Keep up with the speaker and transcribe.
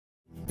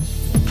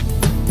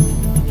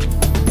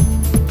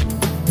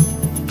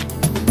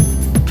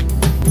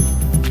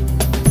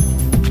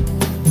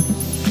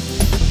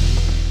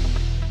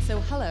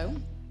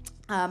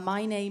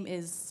My name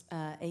is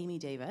Amy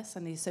Davies.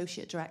 I'm the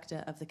Associate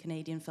Director of the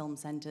Canadian Film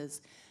Centre's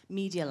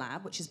Media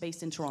Lab, which is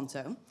based in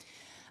Toronto.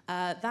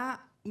 That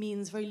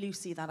means very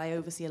loosely that I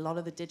oversee a lot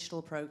of the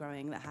digital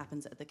programming that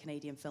happens at the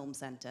Canadian Film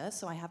Centre.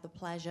 So I have the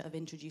pleasure of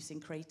introducing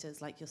creators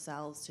like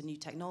yourselves to new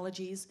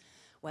technologies,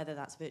 whether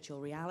that's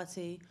virtual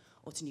reality,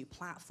 or to new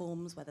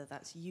platforms, whether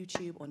that's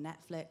YouTube or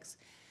Netflix,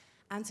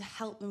 and to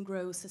help them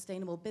grow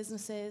sustainable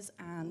businesses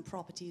and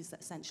properties that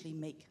essentially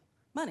make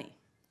money.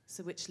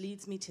 So which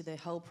leads me to the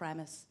whole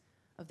premise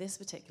of this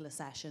particular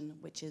session,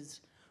 which is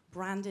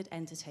branded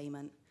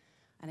entertainment,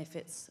 and if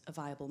it's a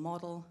viable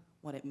model,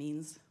 what it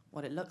means,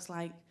 what it looks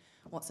like,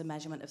 what's a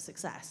measurement of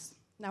success.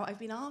 Now, I've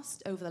been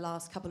asked over the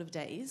last couple of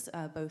days,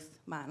 both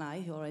Matt and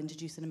I, who I'll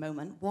introduce in a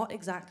moment, what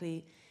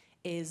exactly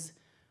is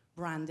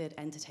branded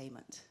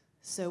entertainment?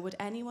 So would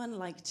anyone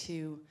like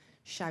to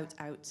shout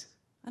out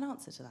an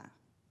answer to that?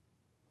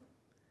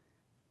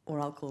 Or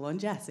I'll call on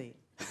Jesse.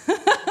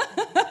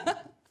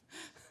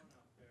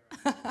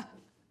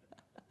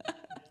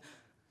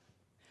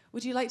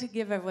 Would you like to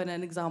give everyone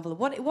an example of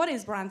what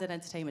is branded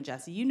entertainment,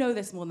 Jesse? You know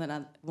this more than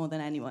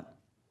anyone.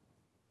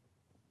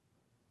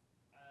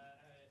 I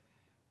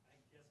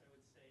guess I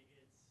would say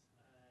it's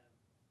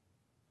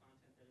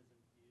content that is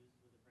infused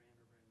with a brand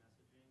or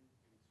brand messaging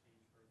in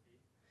exchange for a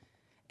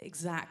fee.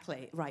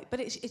 Exactly, right.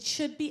 But it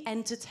should be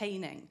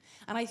entertaining.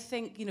 And I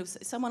think, you know,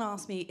 someone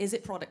asked me, is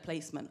it product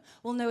placement?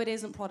 Well, no, it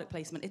isn't product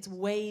placement. It's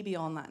way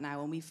beyond that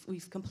now, and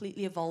we've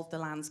completely evolved the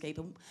landscape.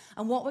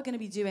 And what we're going to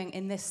be doing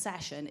in this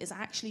session is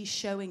actually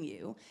showing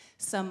you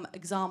some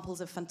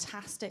examples of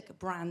fantastic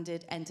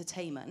branded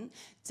entertainment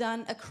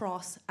done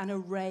across an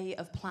array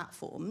of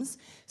platforms.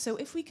 So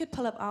if we could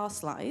pull up our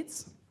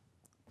slides.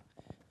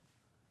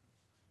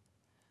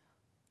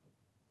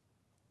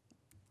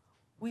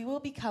 We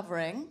will be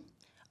covering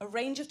a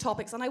range of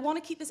topics, and I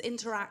want to keep this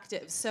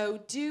interactive,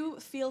 so do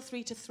feel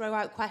free to throw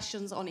out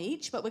questions on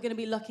each, but we're going to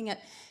be looking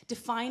at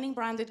defining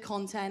branded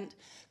content,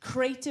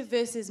 creative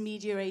versus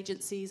media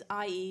agencies,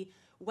 i.e.,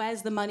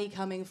 where's the money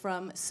coming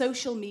from,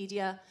 social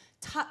media,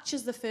 touch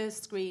as the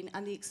first screen,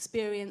 and the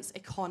experience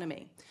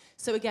economy.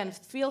 So again,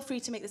 feel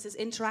free to make this as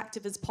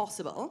interactive as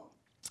possible,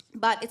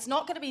 but it's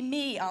not going to be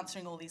me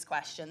answering all these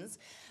questions.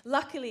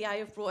 Luckily, I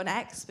have brought an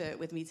expert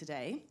with me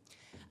today.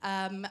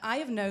 I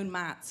have known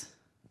Matt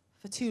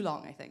for too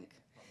long, I think.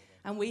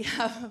 And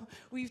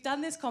we've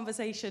done this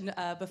conversation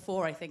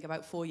before, I think,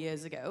 about 4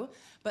 years ago.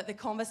 But the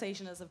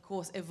conversation has, of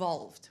course,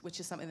 evolved, which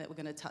is something that we're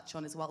going to touch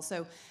on as well.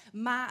 So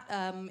Matt,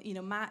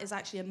 Matt is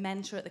actually a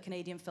mentor at the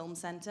Canadian Film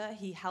Centre.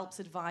 He helps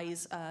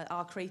advise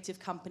our creative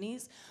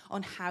companies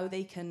on how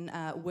they can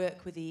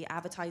work with the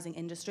advertising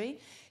industry.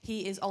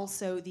 He is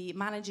also the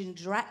managing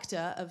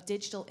director of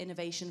digital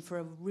innovation for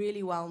a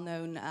really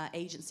well-known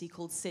agency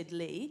called Sid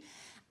Lee.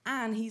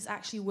 And he's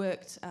actually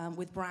worked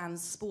with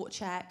brands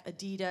SportCheck,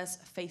 Adidas,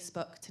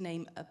 Facebook, to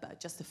name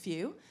just a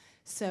few.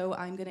 So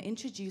I'm going to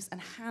introduce and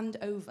hand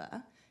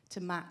over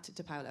to Matt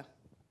to Paola.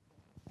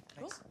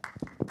 Thanks.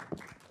 Cool.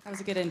 That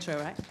was a good intro,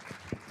 right?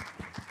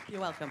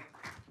 You're welcome.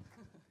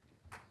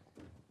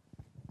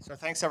 So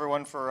thanks,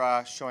 everyone,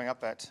 for showing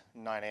up at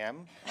 9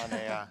 a.m. on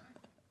a,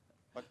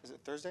 what is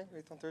it, Thursday?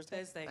 On Thursday?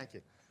 Thursday. Thank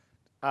you.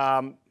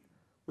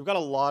 We've got a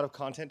lot of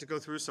content to go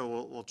through,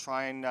 so we'll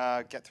try and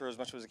get through as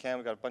much as we can.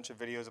 We've got a bunch of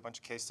videos, a bunch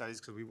of case studies,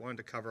 because we wanted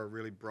to cover a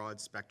really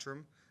broad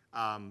spectrum.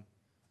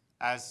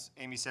 As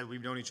Amy said,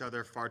 we've known each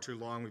other far too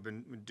long. We've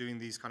been doing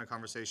these kind of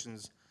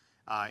conversations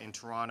in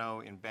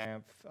Toronto, in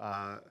Banff,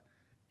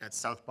 at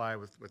South by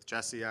with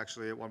Jesse,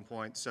 actually, at one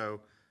point.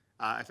 So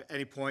if at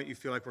any point you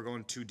feel like we're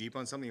going too deep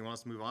on something, you want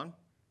us to move on,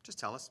 just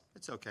tell us.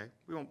 It's okay.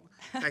 We won't.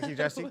 Thank you,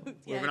 Jesse.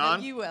 Yeah, Moving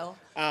on. You will.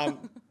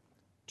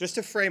 Just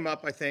to frame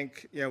up, I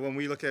think, you know, when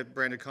we look at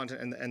branded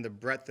content and the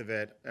breadth of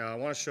it, I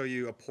want to show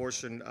you a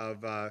portion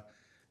of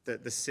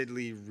the Sid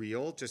Lee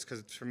reel, just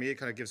because for me it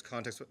kind of gives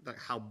context of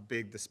how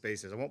big the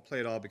space is. I won't play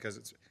it all because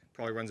it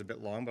probably runs a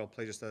bit long, but I'll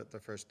play just the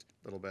first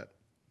little bit.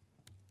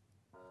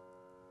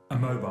 A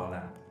mobile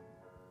app,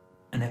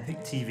 an epic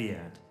TV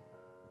ad,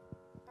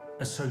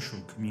 a social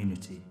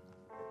community,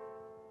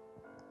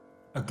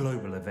 a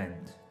global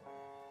event,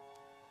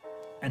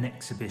 an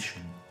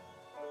exhibition,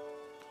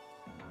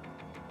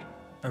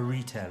 a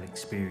retail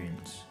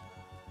experience.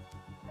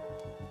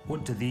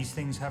 What do these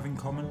things have in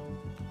common?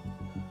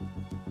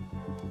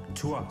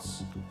 To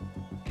us,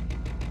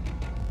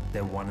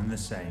 they're one and the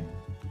same.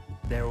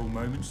 They're all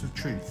moments of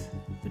truth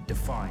that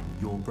define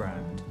your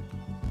brand.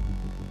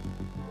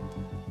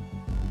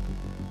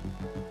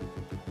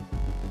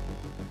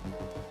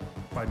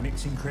 By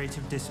mixing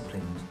creative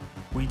disciplines,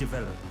 we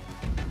develop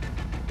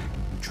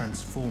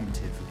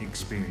transformative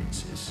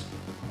experiences.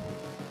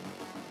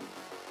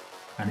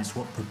 And it's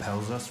what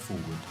propels us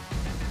forward.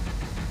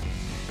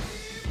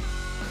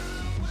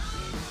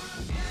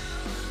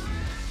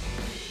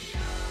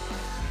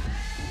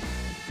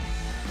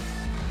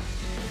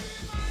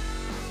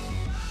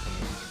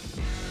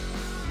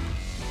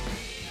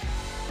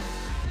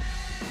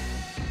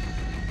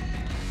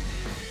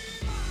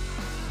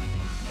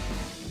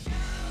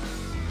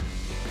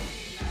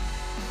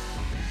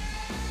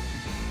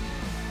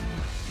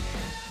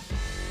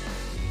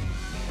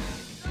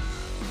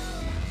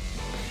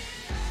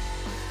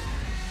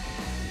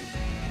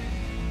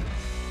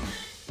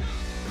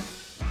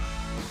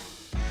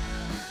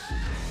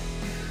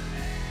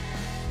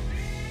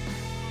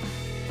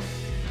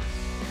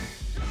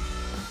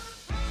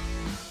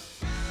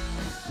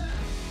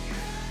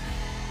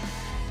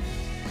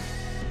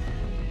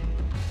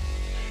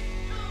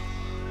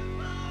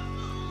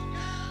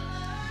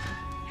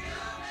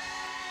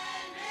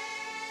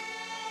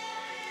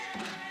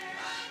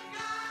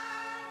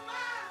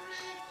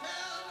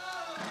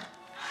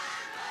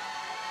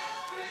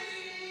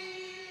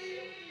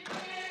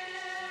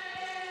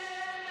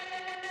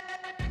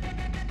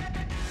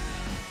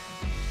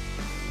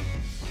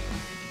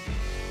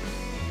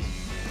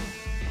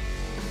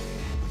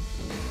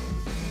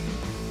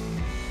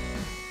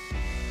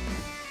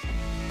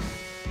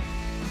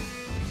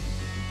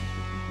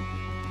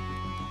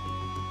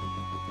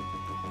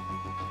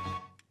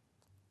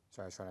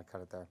 sorry, I was trying to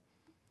cut it there.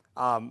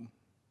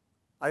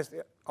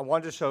 I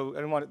wanted to show, I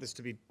didn't want this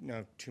to be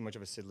too much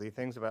of a Sidley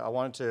thing, but I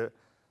wanted to,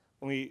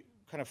 when we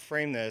kind of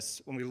frame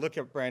this, when we look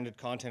at branded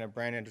content and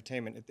brand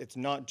entertainment, it's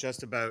not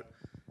just about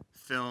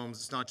films,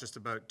 it's not just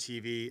about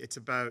TV, it's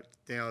about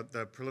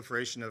the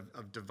proliferation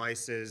of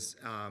devices,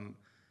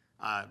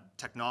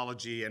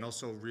 technology, and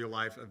also real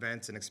life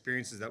events and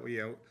experiences that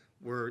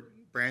where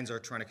brands are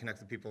trying to connect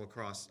the people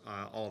across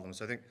all of them.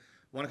 So I think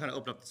I want to kind of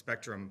open up the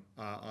spectrum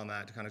on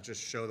that to kind of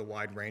just show the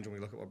wide range when we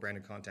look at what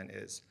branded content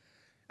is.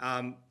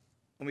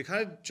 When we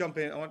kind of jump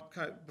in,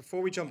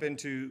 before we jump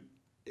into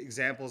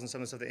examples and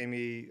some of the stuff that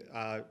Amy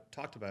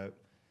talked about,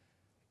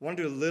 I want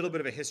to do a little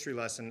bit of a history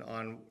lesson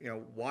on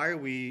why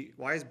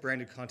is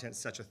branded content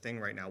such a thing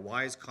right now?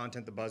 Why is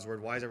content the buzzword?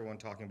 Why is everyone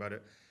talking about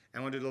it? And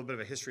I want to do a little bit of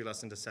a history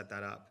lesson to set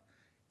that up.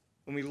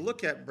 When we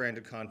look at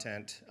branded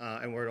content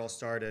and where it all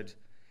started,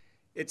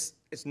 it's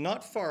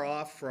not far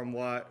off from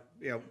what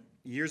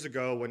years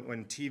ago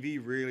when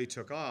TV really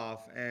took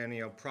off, and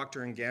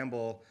Procter and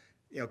Gamble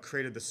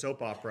created the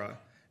soap opera,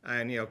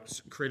 and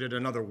created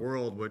Another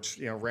World, which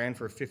ran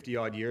for 50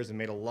 odd years and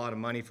made a lot of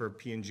money for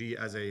P&G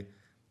as a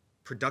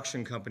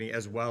production company,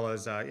 as well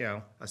as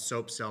a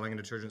soap selling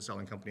and detergent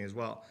selling company as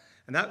well.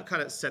 And that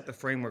kind of set the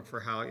framework for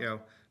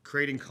how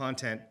creating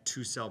content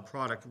to sell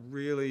product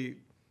really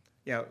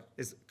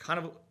is kind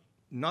of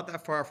not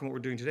that far from what we're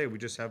doing today. We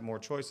just have more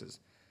choices.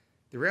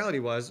 The reality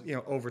was,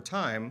 over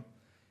time,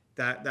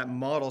 that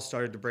model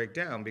started to break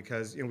down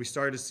because we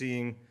started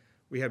seeing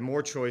we had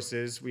more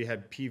choices. We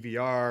had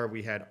PVR,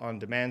 we had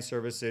on-demand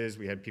services,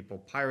 we had people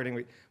pirating.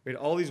 We had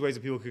all these ways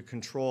that people could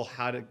control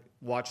how to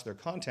watch their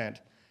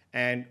content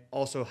and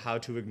also how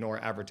to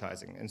ignore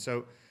advertising. And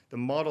so the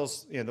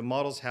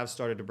models have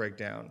started to break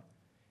down.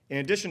 In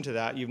addition to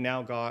that, you've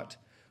now got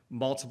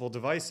multiple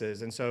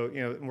devices. And so,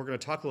 we're going to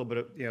talk a little bit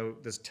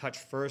of, this touch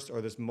first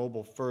or this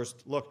mobile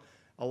first look.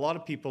 A lot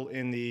of people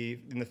in the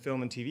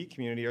film and TV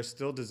community are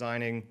still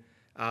designing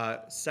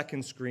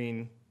second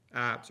screen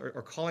apps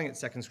or calling it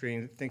second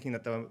screen, thinking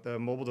that the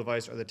mobile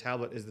device or the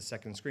tablet is the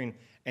second screen.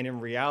 And in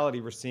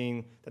reality, we're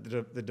seeing that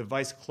the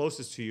device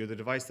closest to you, the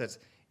device that's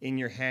in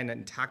your hand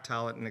and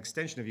tactile and an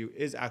extension of you,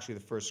 is actually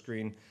the first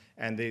screen,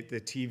 and the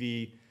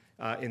TV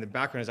in the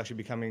background is actually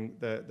becoming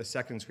the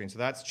second screen. So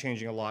that's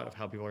changing a lot of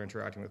how people are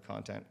interacting with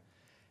content.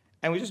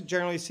 And we just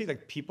generally see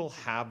people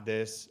have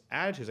this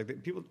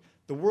attitude.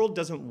 The world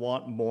doesn't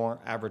want more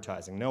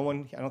advertising. No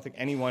one, I don't think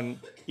anyone,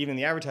 even in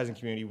the advertising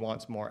community,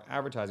 wants more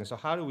advertising. So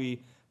how do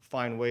we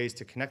find ways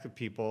to connect with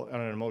people in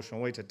an emotional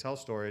way to tell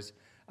stories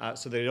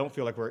so they don't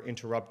feel like we're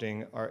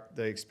interrupting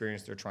the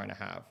experience they're trying to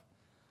have?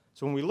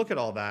 So when we look at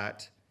all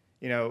that,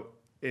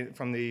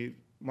 from the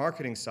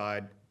marketing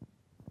side,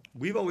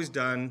 we've always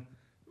done,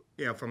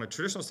 from a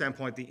traditional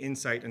standpoint, the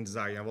insight and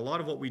desire. A lot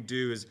of what we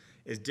do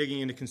is digging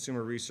into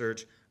consumer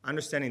research,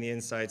 understanding the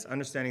insights,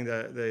 understanding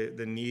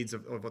the needs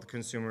of what the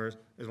consumers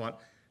want,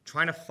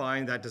 trying to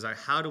find that desire.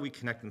 How do we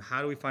connect them?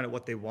 How do we find out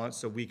what they want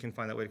so we can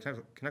find that way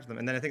to connect them?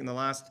 And then I think in the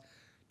last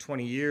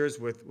 20 years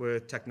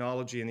with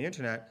technology and the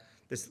internet,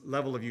 this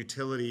level of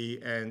utility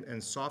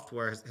and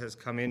software has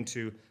come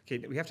into,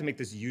 okay, we have to make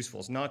this useful.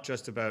 It's not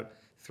just about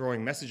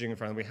throwing messaging in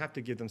front of them. We have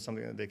to give them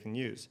something that they can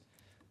use.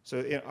 So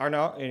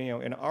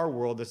in our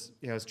world, this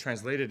is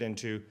translated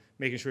into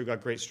making sure we've got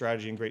great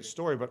strategy and great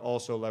story, but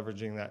also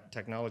leveraging that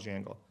technology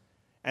angle.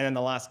 And in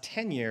the last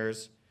 10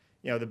 years,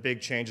 the big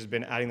change has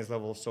been adding this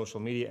level of social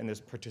media and this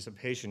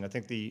participation. I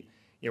think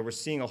we're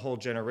seeing a whole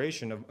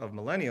generation of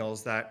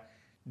millennials that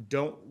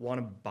don't want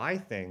to buy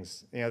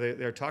things.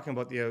 They're talking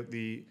about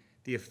the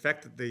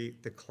effect that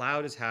the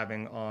cloud is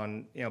having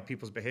on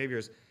people's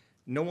behaviors.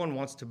 No one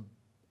wants to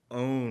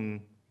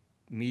own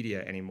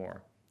media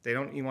anymore. They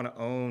don't even want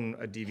to own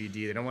a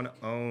DVD. They don't want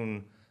to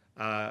own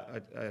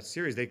a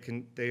series. They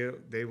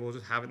will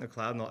just have it in the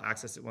cloud and they'll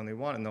access it when they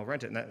want and they'll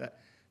rent it. And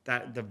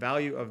that the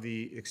value of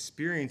the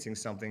experiencing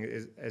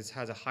something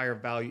has a higher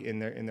value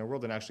in their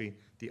world than actually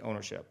the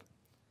ownership.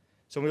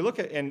 So when we look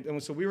at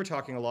and so we were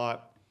talking a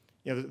lot.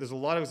 There's a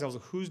lot of examples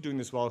of who's doing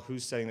this well,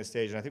 who's setting the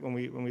stage. And I think when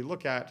we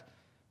look at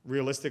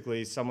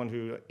realistically someone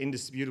who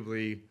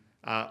indisputably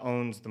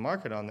owns the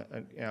market on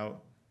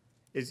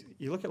is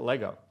you look at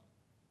Lego.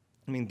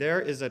 I mean,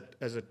 there is a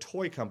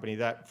toy company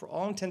that, for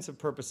all intents and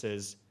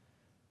purposes,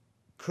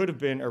 could have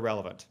been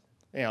irrelevant.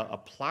 A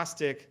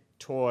plastic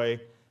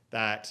toy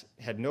that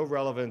had no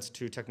relevance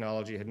to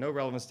technology, had no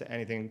relevance to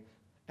anything,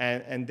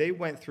 and they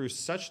went through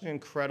such an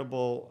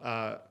incredible,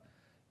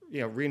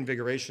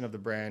 reinvigoration of the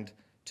brand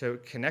to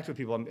connect with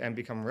people and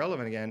become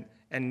relevant again.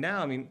 And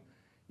now, I mean,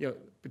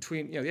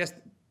 yes,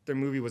 their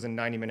movie was a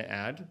 90-minute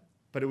ad,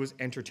 but it was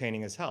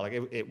entertaining as hell.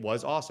 It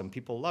was awesome.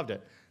 People loved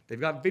it.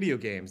 They've got video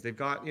games. They've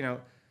got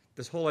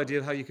this whole idea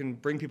of how you can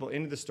bring people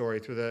into the story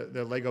through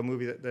the Lego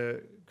movie,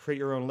 the create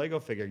your own Lego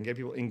figure and get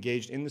people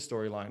engaged in the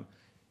storyline.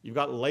 You've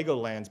got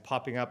Legolands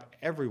popping up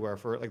everywhere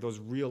for those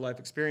real life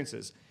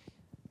experiences.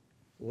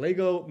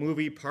 Lego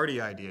movie party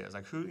ideas,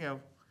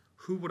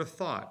 who would have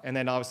thought? And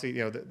then obviously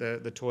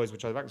the toys,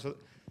 which are the back. So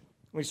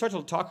when we start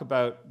to talk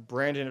about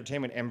brand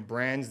entertainment and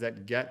brands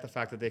that get the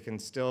fact that they can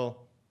still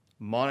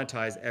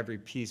monetize every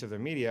piece of their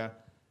media,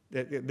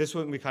 this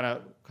one we kind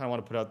of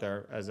want to put out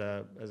there as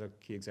a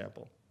key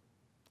example.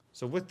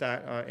 So with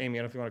that, Amy,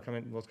 I don't know if you want to come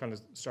in. We'll kind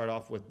of start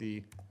off with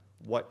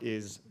what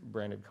is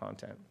branded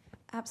content.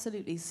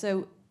 Absolutely.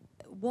 So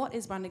what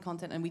is branded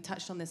content? And we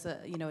touched on this,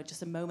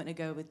 just a moment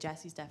ago with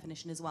Jesse's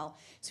definition as well.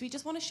 So we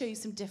just want to show you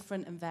some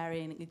different and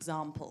varying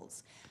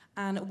examples.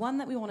 And one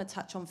that we want to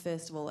touch on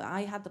first of all,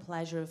 I had the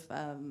pleasure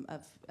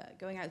of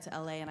going out to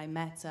LA, and I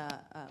met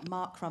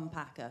Mark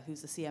Crumpacker,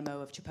 who's the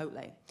CMO of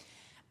Chipotle.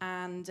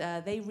 And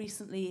they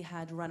recently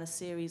had run a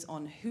series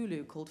on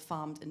Hulu called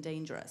Farmed and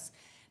Dangerous.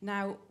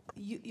 Now,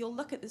 you'll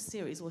look at this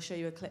series, we'll show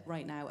you a clip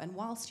right now, and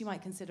whilst you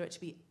might consider it to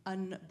be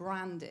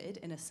unbranded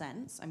in a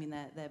sense, I mean,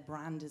 their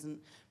brand isn't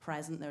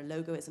present, their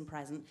logo isn't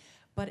present,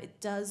 but it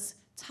does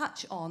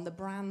touch on the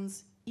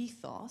brand's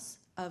ethos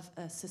of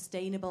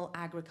sustainable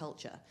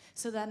agriculture.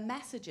 So their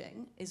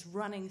messaging is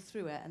running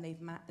through it, and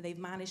they've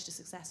managed to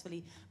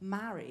successfully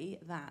marry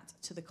that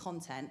to the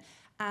content,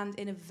 and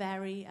in a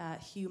very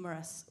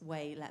humorous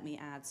way, let me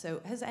add. So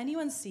has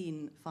anyone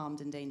seen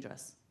Farmed and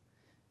Dangerous?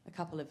 A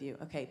couple of you.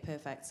 Okay,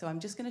 perfect. So I'm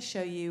just going to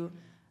show you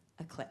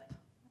a clip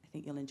I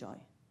think you'll enjoy.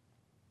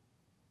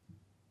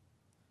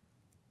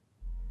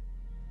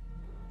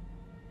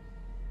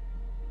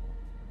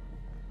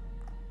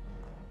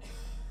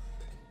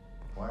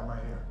 Why am I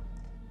here?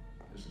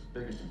 This is the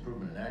biggest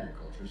improvement in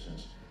agriculture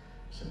since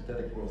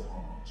synthetic growth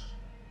hormones.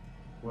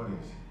 What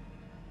is?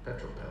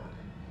 Petrol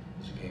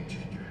pellet is a game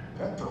changer.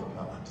 Petrol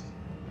pellet?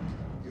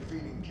 You're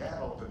feeding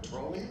cattle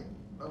petroleum?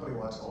 Nobody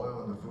wants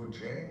oil in the food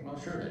chain. Well,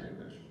 sure they do.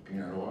 There's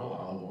peanut oil,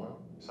 olive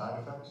oil. Side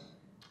effects?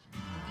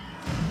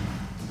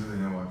 Do they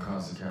know what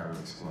caused the cattle to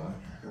explode?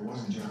 If it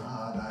wasn't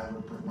jihad, I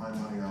would put my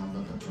money on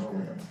the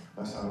petroleum.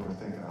 Let's not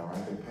overthink it, all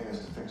right? They pay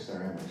us to fix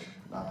their image,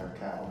 not their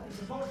cattle. You're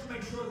supposed to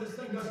make sure this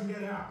thing doesn't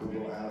get out.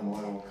 Google animal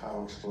oil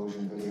cow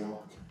explosion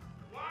video.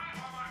 Why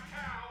are my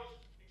cows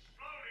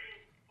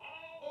exploding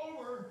all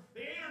over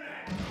the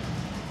internet?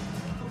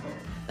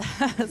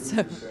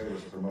 So, Who say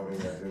was promoting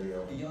that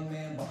video? The young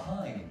man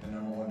behind the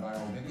 #1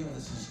 viral video.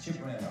 This is Chip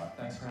Randolph.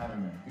 Thanks for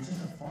having me. You're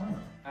just a farmer.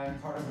 I'm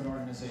part of an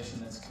organization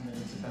that's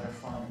committed to better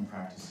farming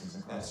practices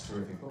across. That's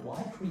terrific. But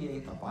why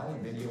create a viral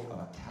video of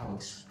a cow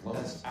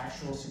exploding? That's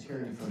actual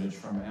security footage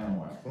from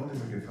animal If only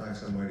we could find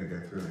some way to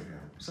get through to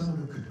him. Someone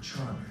who could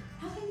charm me.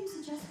 How can you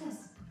suggest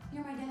this?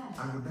 You're my dad.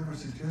 I would never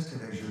suggest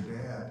it as your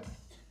dad.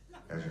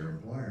 As your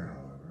employer,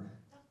 however.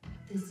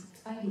 This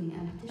fighting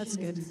and That's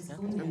petition good. business is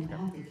going very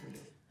badly for you.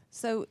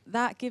 so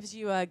that gives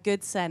you a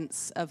good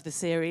sense of the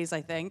series,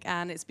 I think,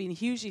 and it's been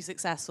hugely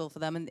successful for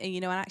them. And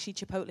actually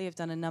Chipotle have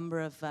done a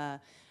number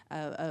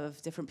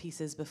of different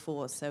pieces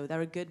before, so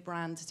they're a good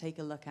brand to take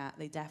a look at.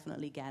 They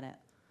definitely get it.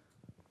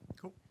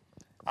 Cool.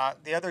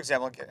 The other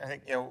example, I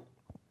think,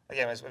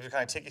 again, as we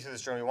kind of take you through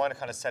this journey, we want to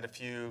kind of set a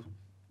few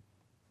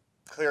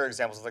clear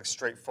examples of like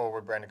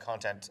straightforward branded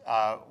content.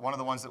 One of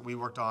the ones that we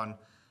worked on,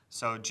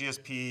 so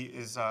GSP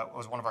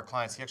was one of our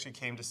clients. He actually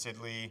came to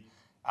Sidley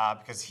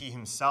because he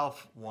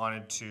himself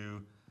wanted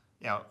to,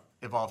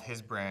 evolve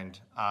his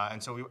brand.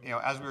 And so we,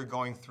 as we were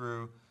going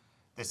through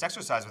this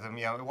exercise with him,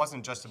 it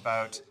wasn't just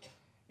about,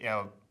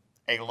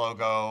 a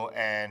logo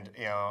and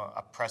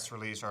a press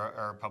release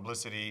or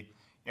publicity.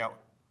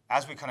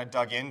 As we kind of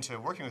dug into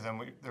working with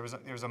him, there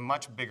was a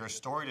much bigger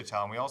story to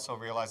tell, and we also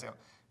realized that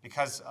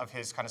because of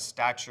his kind of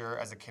stature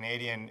as a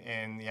Canadian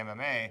in the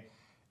MMA,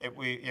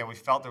 we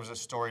felt there was a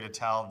story to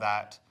tell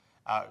that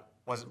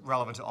was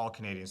relevant to all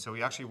Canadians. So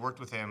we actually worked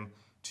with him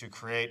to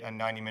create a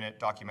 90-minute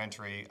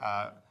documentary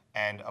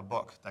and a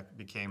book that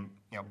became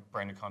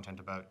branded content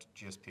about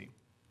GSP.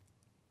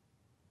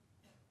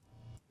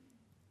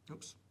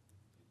 Oops.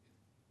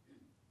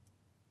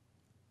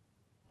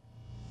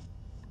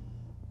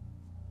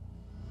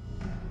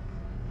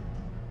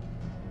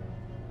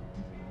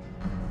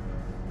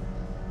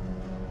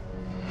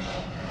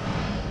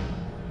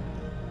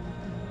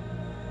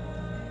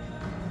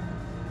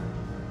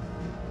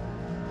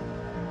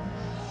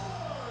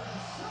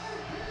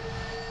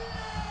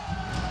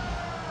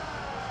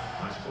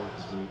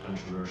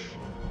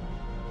 Controversial.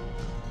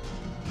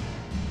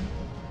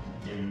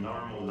 In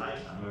normal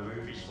life, I'm a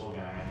very peaceful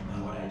guy,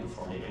 and what I do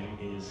for a living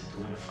is to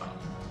win a fight.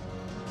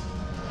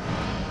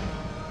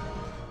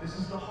 This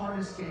is the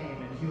hardest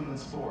game in human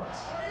sports.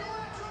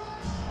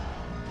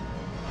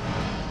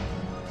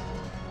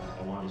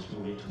 I want this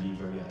movie to be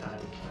very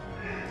authentic.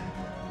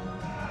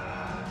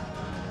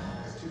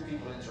 If two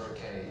people enter a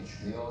cage,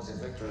 the odds of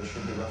victory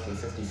should be roughly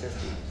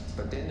 50-50.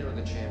 But then there are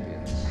the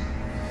champions.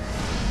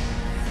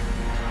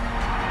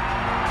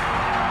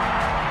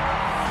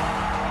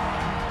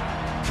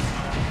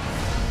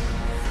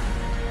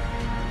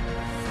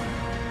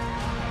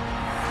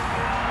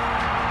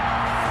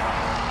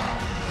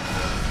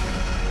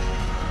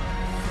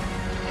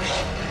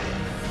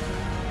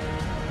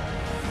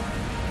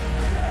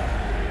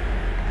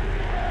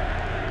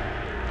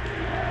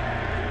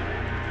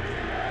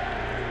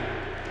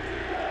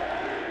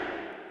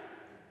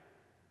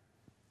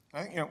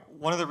 I think,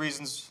 one of the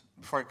reasons,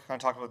 before I kind of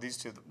talk about these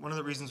two, one of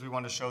the reasons we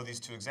wanted to show these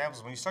two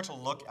examples, when you start to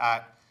look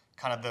at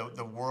kind of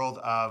the world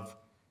of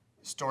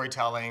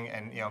storytelling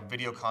and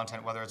video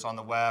content, whether it's on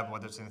the web,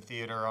 whether it's in the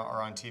theater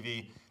or on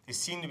TV, they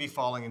seem to be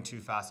falling in two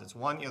facets.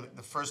 One,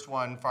 the first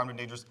one, Farmed and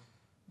Dangerous,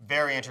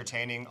 very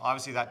entertaining.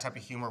 Obviously, that type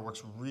of humor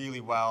works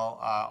really well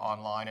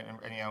online,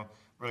 and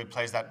really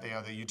plays that the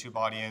YouTube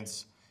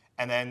audience.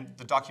 And then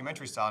the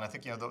documentary style, and I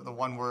think the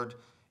one word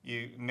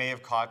you may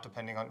have caught,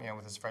 depending on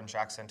with his French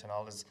accent and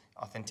all, is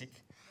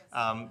authentique.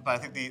 But I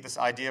think this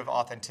idea of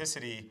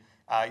authenticity,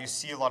 you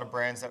see a lot of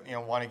brands that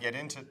want to get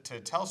into to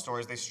tell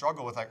stories. They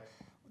struggle with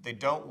they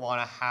don't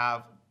want to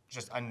have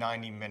just a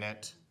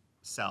 90-minute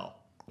sell.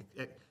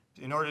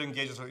 In order to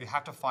engage with it, you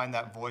have to find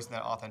that voice and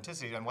that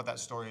authenticity and what that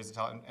story is to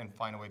tell, and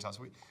find a way to tell.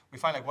 So we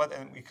find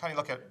and we kind of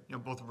look at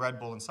both Red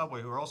Bull and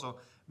Subway, who are also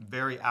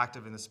very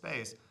active in the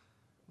space.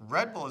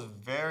 Red Bull is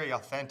very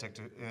authentic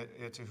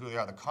to who they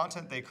are. The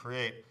content they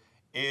create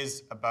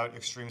is about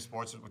extreme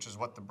sports, which is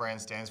what the brand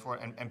stands for,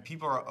 and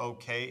people are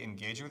okay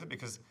engaging with it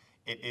because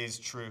it is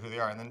true who they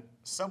are. And then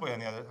Subway, on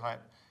the other hand,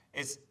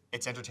 it's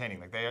entertaining.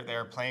 Like they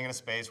are playing in a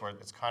space where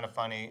it's kind of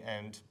funny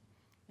and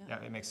yeah,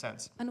 it makes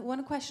sense. And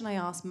one question I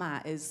asked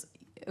Matt is,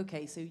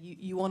 okay, so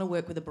you want to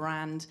work with a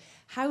brand.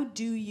 How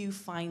do you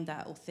find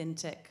that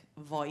authentic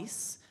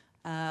voice?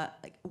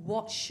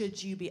 What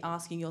should you be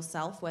asking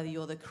yourself, whether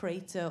you're the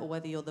creator or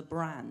whether you're the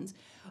brand?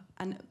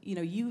 And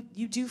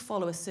you do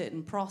follow a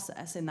certain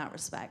process in that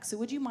respect. So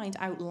would you mind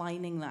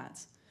outlining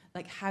that?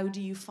 Like, how do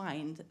you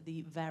find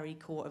the very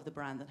core of the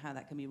brand and how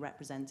that can be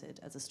represented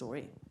as a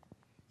story?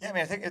 Yeah, I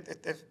mean, I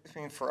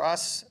think for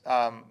us,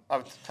 I'll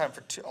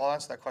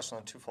answer that question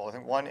on twofold. I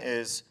think one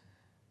is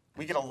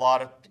we get a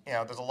lot of,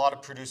 there's a lot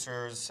of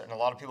producers and a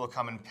lot of people who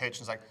come and pitch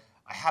and it's like,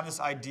 I have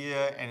this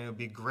idea and it would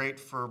be great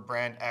for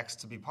brand X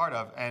to be part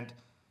of. And,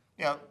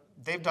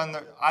 they've done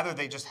either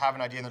they just have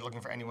an idea and they're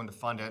looking for anyone to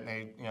fund it and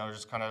they,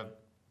 just kind of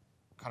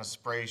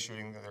spray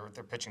shooting,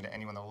 they're pitching to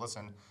anyone that will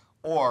listen,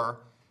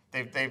 or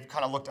they've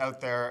kind of looked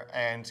out there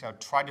and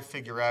tried to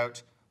figure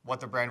out what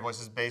the brand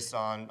voice is based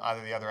on,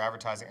 either the other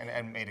advertising,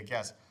 and made a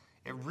guess.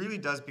 It really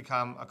does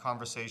become a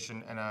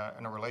conversation and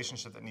a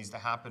relationship that needs to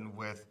happen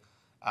with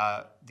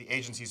the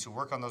agencies who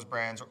work on those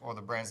brands or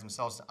the brands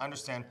themselves to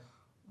understand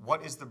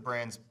what is the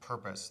brand's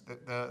purpose.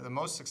 The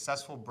most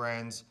successful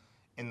brands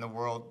in the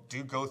world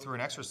do go through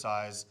an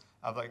exercise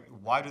of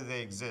why do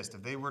they exist?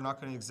 If they were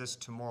not going to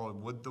exist tomorrow,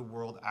 would the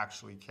world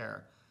actually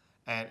care?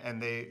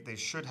 And they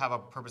should have a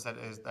purpose that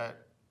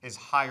is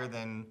higher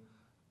than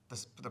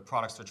the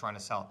products they're trying to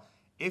sell.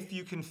 If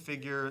you can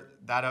figure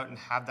that out and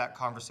have that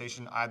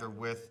conversation either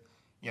with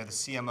the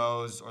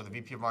CMOs or the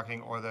VP of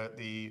marketing or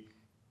the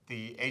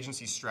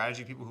agency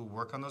strategy people who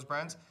work on those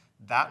brands,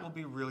 that will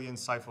be really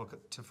insightful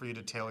for you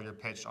to tailor your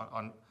pitch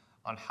on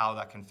how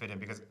that can fit in.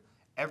 Because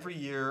every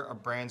year a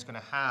brand's going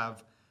to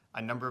have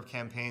a number of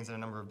campaigns and a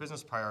number of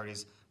business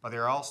priorities, but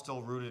they're all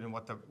still rooted in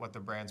what the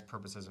brand's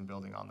purpose is and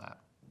building on that.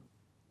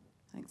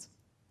 Thanks.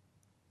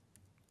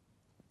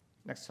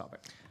 Next topic.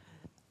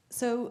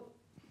 So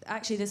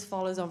actually this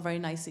follows on very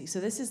nicely. So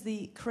this is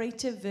the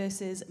creative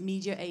versus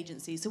media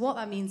agency. So what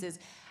that means is,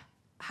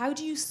 how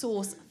do you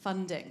source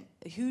funding?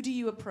 Who do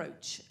you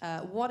approach?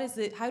 How does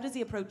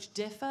the approach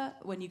differ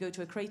when you go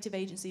to a creative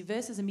agency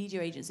versus a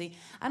media agency?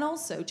 And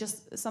also,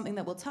 just something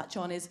that we'll touch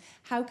on is,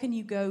 how can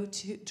you go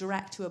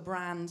direct to a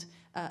brand?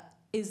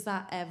 Is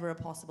that ever a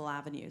possible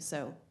avenue?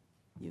 So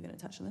you're going to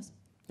touch on this?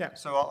 Yeah,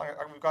 so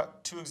we've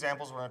got two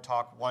examples we're going to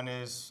talk. One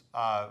is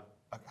how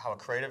a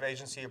creative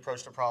agency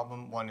approached a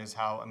problem. One is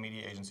how a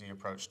media agency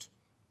approached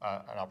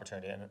an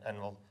opportunity. And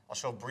I'll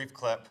show a brief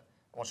clip.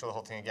 I won't show the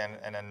whole thing again,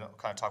 and then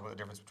kind of talk about the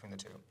difference between the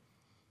two.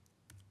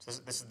 So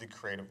this is the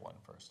creative one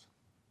first.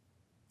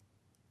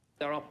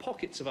 There are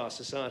pockets of our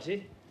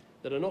society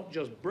that are not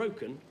just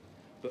broken,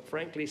 but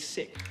frankly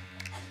sick.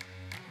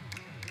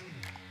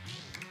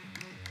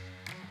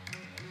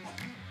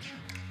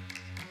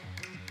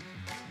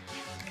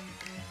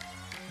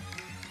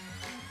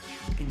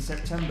 In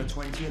September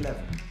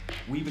 2011,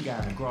 we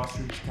began a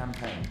grassroots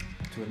campaign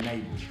to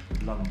enable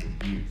London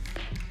youth.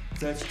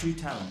 32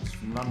 talents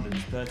from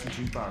London's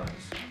 32 boroughs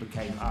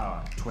became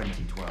our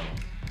 2012.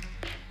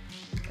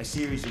 A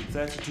series of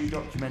 32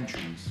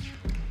 documentaries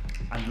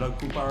and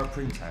local borough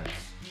printouts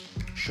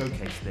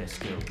showcased their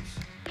skills.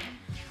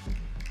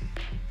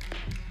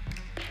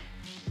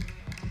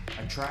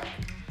 A track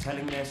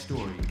telling their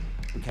story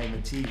became a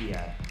TV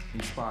ad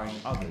inspiring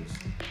others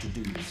to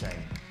do the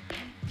same.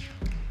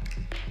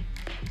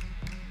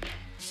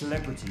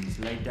 Celebrities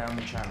laid down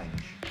the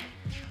challenge.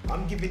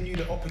 I'm giving you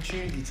the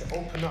opportunity to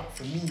open up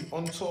for me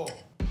on tour.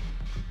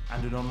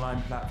 And an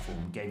online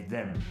platform gave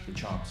them the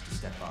chance to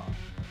step up.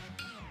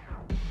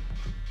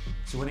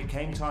 So when it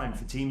came time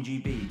for Team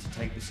GB to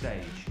take the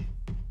stage,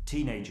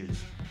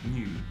 teenagers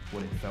knew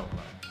what it felt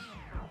like.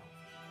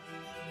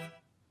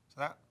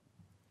 So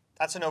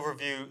that's an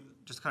overview,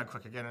 just kind of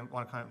quick again. I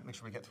want to kind of make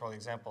sure we get through all the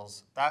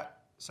examples.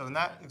 So in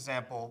that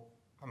example,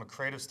 from a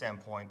creative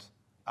standpoint,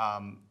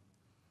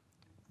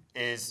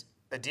 is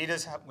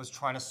Adidas was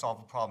trying to solve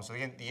a problem. So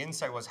the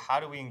insight was, how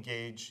do we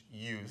engage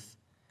youth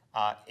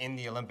in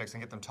the Olympics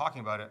and get them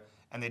talking about it?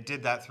 And they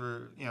did that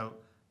through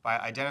by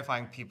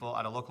identifying people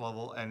at a local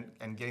level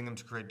and getting them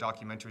to create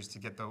documentaries to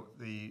get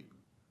the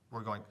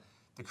word going.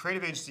 The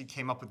creative agency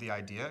came up with the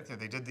idea.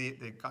 They got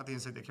the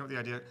insight. They came up with the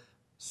idea,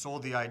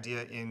 sold the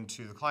idea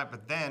into the client,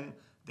 but then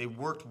they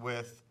worked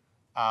with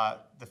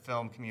the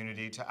film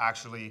community to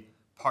actually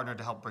partner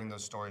to help bring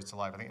those stories to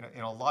life. I think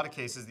in a lot of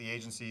cases, the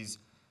agencies,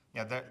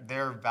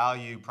 their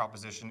value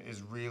proposition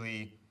is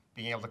really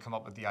being able to come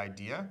up with the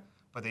idea,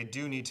 but they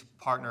do need to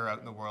partner out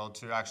in the world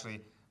to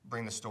actually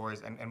bring the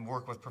stories and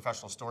work with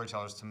professional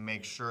storytellers to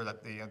make sure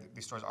that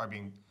these stories are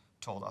being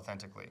told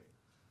authentically.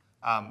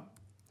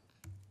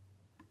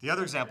 The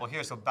other example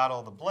here, so Battle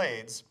of the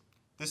Blades,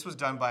 this was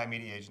done by a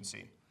media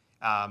agency.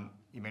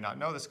 You may not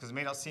know this because it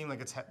may not seem like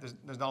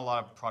there's not a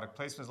lot of product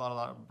placement, there's not a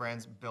lot of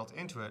brands built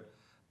into it,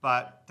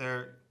 but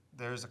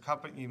there's a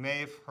company, you may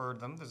have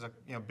heard them, there's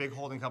a big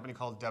holding company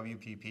called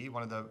WPP,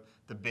 one of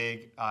the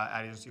big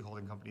ad agency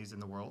holding companies in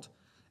the world,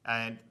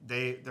 and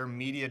their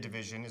media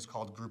division is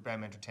called Group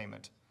M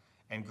Entertainment,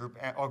 and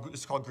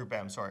it's called Group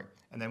M, sorry,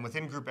 and then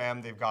within Group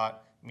M they've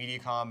got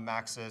Mediacom,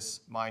 Maxis,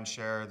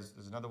 Mindshare,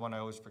 there's another one, I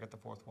always forget the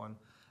fourth one,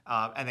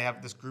 and they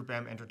have this Group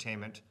M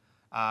Entertainment,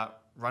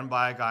 run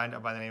by a guy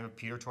by the name of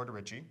Peter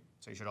Tortorici,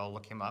 so you should all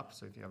look him up,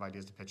 so if you have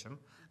ideas to pitch him.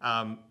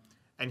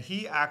 And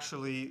he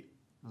actually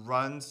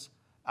runs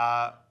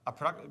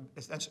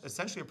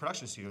essentially a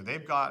production studio.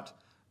 They've got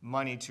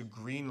money to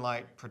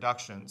greenlight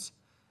productions,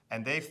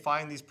 and they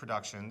find these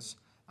productions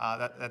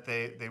that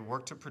they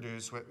work to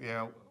produce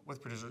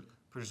with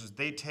producers.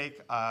 They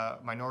take a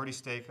minority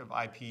stake of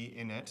IP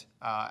in it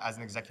as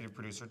an executive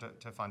producer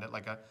to fund it,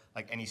 like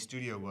any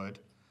studio would,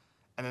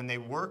 and then they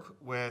work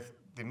with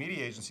the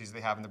media agencies they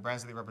have and the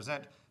brands that they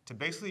represent to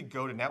basically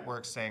go to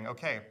networks saying,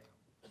 okay,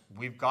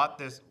 we've got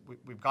this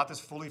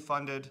fully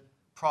funded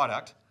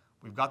product,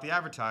 we've got the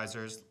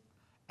advertisers,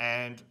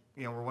 and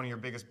we're one of your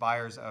biggest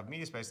buyers of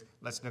media space.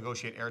 Let's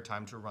negotiate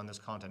airtime to run this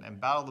content. And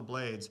Battle of the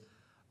Blades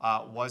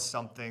was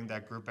something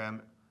that Group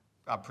M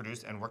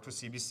produced and worked with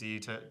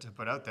CBC to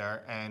put out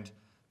there, and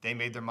they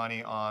made their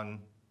money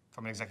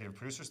from an executive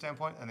producer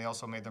standpoint, and they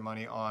also made their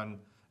money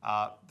on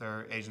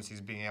their agencies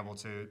being able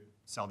to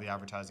sell the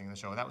advertising in the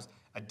show. And that was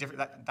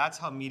that's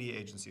how media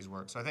agencies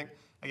work. So I think,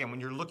 again, when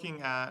you're looking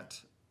at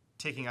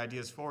taking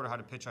ideas forward or how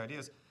to pitch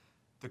ideas,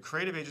 the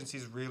creative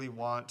agencies really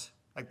want,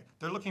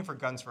 they're looking for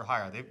guns for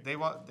hire.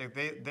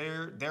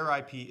 Their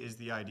IP is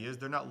the ideas.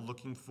 They're not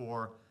looking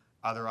for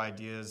other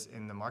ideas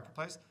in the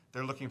marketplace.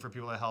 They're looking for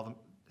people to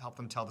help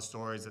them tell the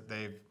stories that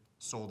they've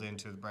sold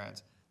into the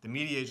brands. The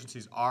media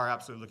agencies are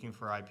absolutely looking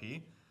for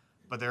IP,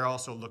 but they're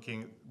also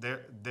looking,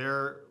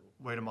 their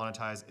way to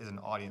monetize is an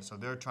audience. So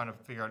they're trying to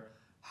figure out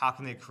how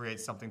can they create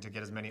something to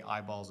get as many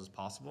eyeballs as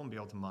possible and be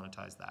able to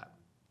monetize that.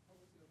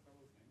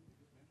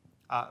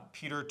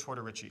 Peter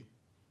Tortorici.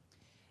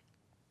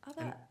 What's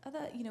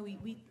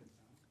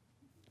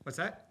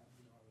that?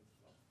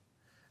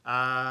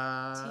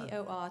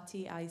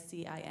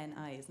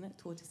 Torticini, isn't it?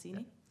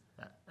 Torticini.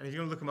 Yeah. And if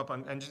you look him up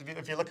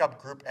if you look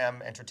up Group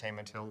M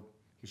Entertainment,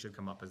 he should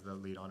come up as the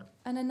lead on it.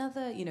 And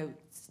another,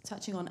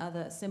 touching on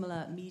other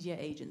similar media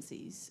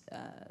agencies,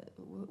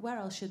 where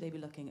else should they be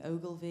looking?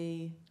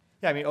 Ogilvy.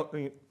 Yeah, I mean,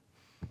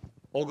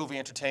 Ogilvy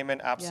Entertainment,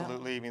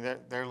 absolutely. Yeah. I mean,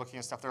 they're looking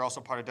at stuff. They're also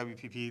part of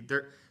WPP.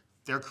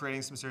 They're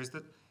creating some series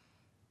that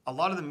a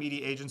lot of the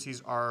media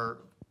agencies are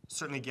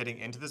certainly getting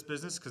into this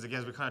business because, again,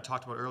 as we kind of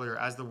talked about earlier,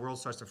 as the world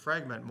starts to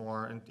fragment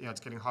more and it's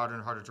getting harder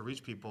and harder to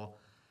reach people,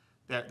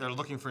 they're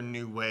looking for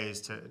new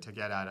ways to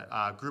get at it.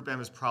 Group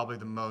M is probably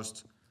the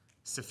most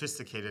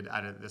sophisticated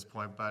at it at this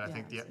point, but I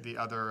think the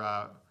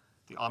other,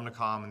 the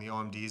Omnicom and the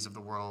OMDs of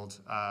the world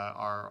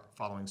are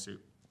following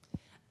suit.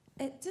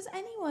 Does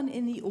anyone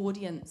in the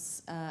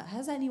audience,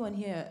 has anyone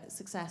here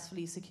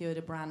successfully secured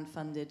a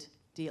brand-funded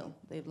deal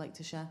they'd like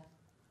to share?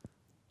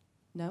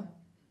 No?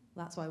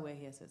 That's why we're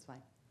here, so it's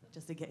fine,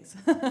 just in case.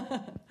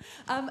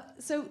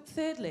 So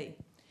thirdly,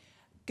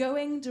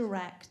 going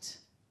direct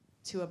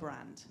to a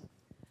brand.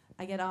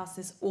 I get asked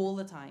this all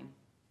the time.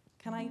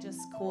 Can I just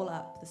call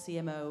up the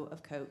CMO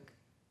of Coke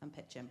and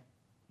pitch him?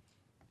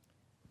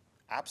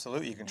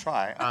 Absolutely, you can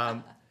try.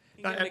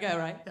 You're going to go,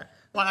 right? Yeah.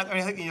 Well, I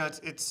mean, I think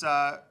it's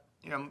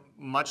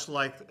much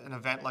like an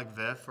event like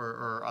VIF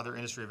or other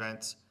industry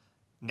events,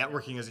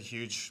 networking is a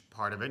huge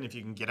part of it. And if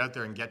you can get out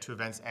there and get to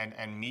events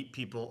and meet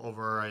people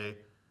over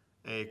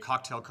a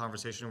cocktail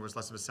conversation where it's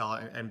less of a sell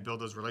and build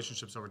those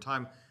relationships over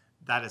time,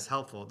 that is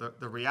helpful.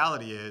 The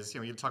reality is,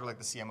 you talk like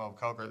the CMO of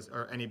Coke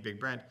or any big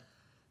brand,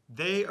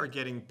 they are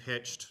getting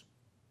pitched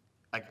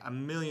like a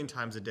million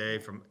times a day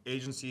from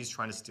agencies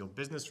trying to steal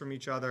business from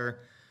each other,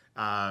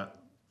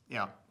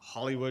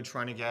 Hollywood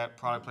trying to get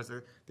product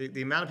placement.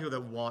 The amount of people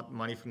that want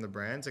money from the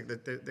brands, like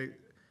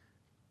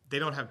they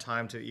don't have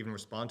time to even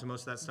respond to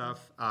most of that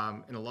stuff.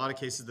 In a lot of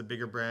cases, the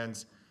bigger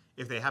brands,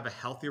 if they have a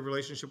healthier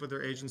relationship with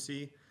their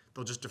agency,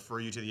 they'll just defer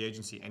you to the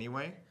agency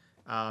anyway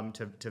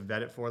to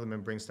vet it for them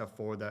and bring stuff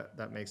forward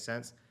that makes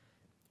sense.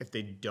 If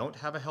they don't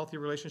have a healthy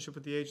relationship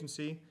with the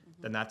agency,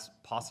 then that's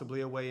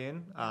possibly a way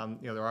in.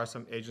 There are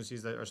some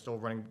agencies that are still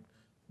running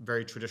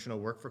very traditional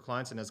work for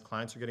clients, and as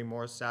clients are getting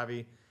more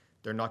savvy,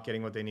 they're not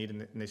getting what they need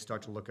and they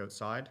start to look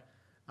outside.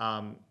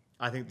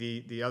 I think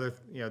the other,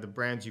 the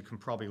brands you can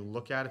probably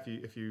look at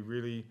if you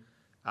really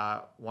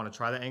want to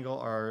try the angle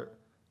are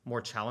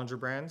more challenger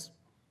brands.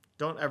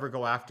 Don't ever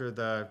go after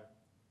the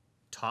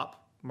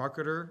top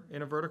marketer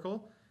in a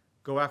vertical.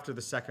 Go after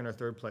the second or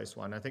third place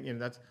one. I think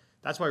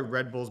that's why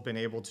Red Bull's been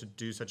able to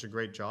do such a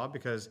great job,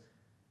 because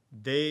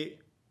they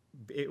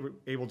were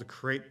able to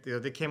create.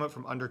 They came up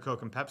from under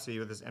Coke and Pepsi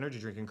with this energy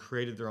drink and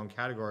created their own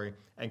category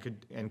and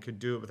could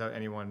do it without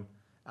anyone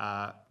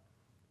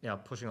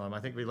pushing on them. I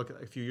think we look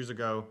at a few years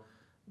ago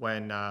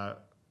when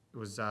it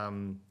was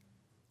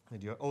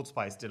Old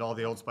Spice did all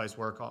the Old Spice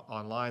work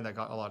online that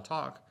got a lot of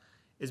talk,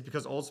 is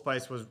because Old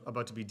Spice was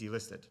about to be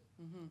delisted.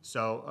 Mm-hmm.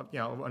 So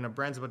when a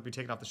brand's about to be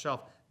taken off the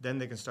shelf, then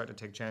they can start to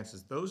take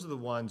chances. Those are the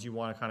ones you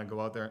want to kind of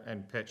go out there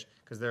and pitch,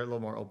 because they're a little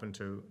more open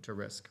to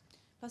risk.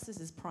 Plus,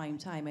 this is prime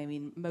time. I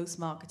mean, most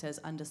marketers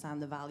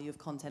understand the value of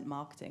content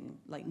marketing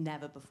like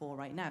never before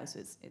right now. So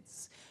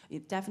it's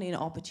definitely an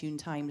opportune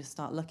time to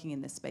start looking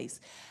in this space.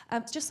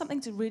 Just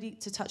something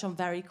to touch on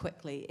very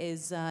quickly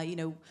is,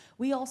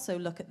 we also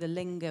look at the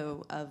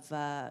lingo of,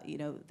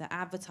 the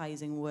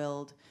advertising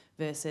world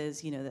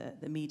versus,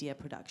 the media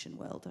production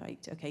world,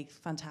 right? Okay,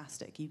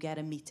 fantastic. You get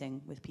a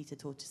meeting with Peter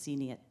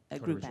Tortosini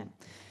at Group N.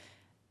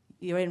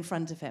 You're in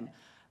front of him.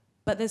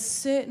 But there's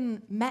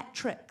certain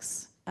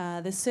metrics,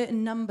 there's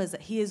certain numbers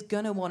that he is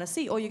going to want to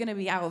see, or you're going to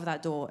be out of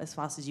that door as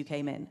fast as you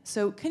came in.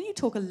 So can you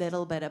talk a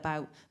little bit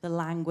about the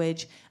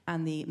language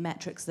and the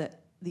metrics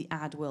that the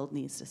ad world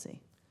needs to see?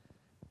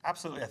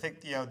 Absolutely. I think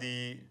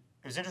it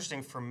was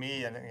interesting for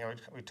me, and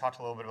we talked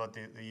a little bit about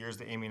the years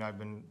that Amy and I have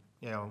been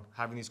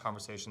having these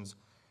conversations,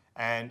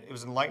 and it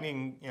was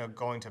enlightening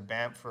going to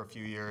BAMP for a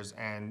few years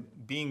and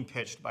being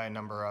pitched by a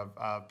number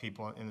of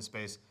people in the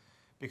space,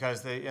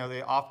 because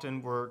they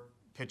often were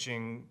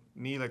pitching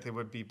me like they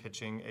would be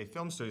pitching a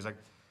film studio. It's like,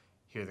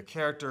 here are the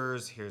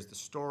characters, here's the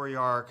story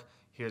arc,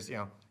 here's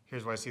where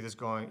I see this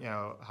going,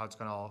 how it's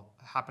going to all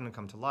happen and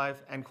come to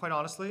life. And quite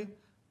honestly,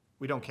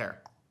 we don't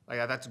care. Like,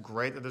 that's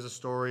great that there's a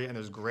story and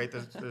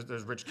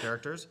there's rich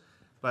characters,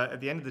 but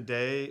at the end of the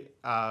day,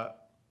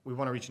 we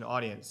want to reach an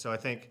audience. So I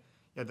think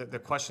the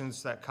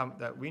questions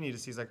that we need to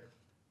see is like,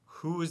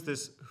 who is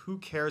this? Who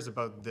cares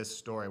about this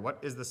story? What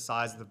is the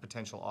size of the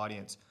potential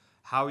audience?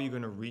 How are you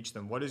going to reach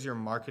them? What is your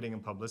marketing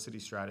and publicity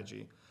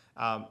strategy?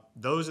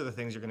 Those are the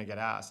things you're going to get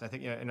asked. And I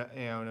think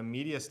in a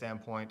media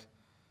standpoint,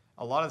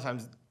 a lot of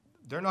times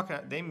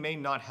they may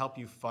not help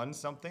you fund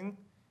something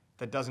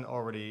that doesn't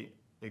already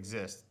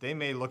exist. They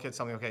may look at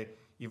something, okay,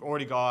 you've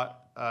already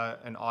got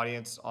an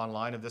audience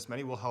online of this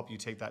many, we'll help you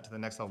take that to the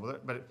next level.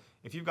 But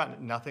if you've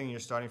got nothing and you're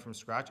starting from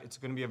scratch, it's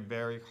going to be a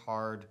very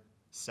hard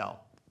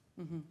sell.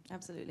 Mm-hmm,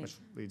 absolutely. Which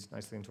leads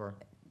nicely into our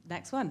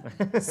next one,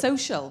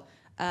 social.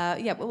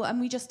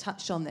 And we just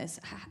touched on this,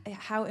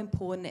 how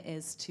important it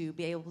is to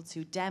be able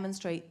to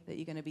demonstrate that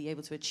you're going to be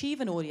able to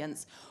achieve an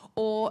audience,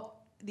 or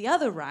the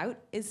other route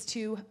is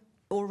to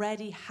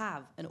already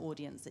have an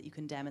audience that you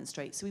can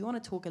demonstrate. So we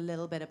want to talk a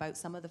little bit about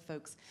some of the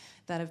folks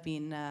that have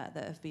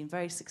been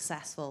very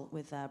successful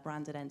with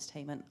branded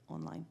entertainment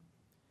online.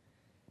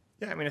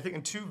 Yeah, I mean, I think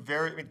in two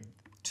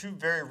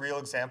very real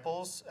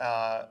examples,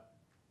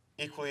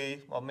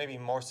 equally, well, maybe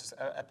more.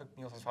 Epic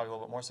Meals is probably a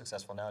little bit more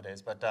successful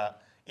nowadays,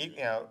 but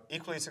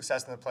equally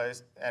success in the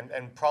place,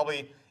 and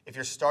probably if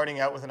you're starting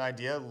out with an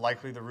idea,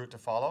 likely the route to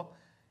follow.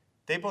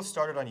 They both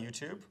started on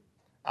YouTube.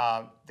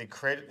 They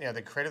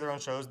created their own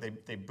shows. They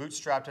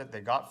bootstrapped it.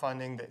 They got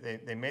funding.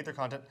 They made their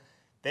content.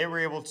 They were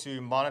able to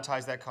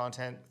monetize that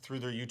content through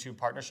their YouTube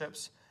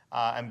partnerships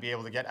and be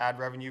able to get ad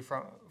revenue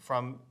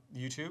from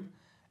YouTube.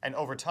 And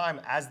over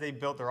time, as they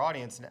built their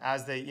audience and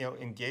as they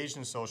engaged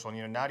in social,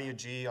 and Nadia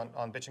G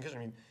on Bitch and Kitchen, I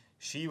mean,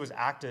 she was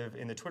active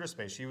in the Twitter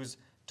space. She was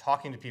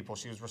talking to people.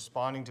 She was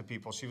responding to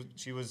people.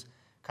 She was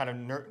kind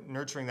of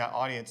nurturing that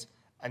audience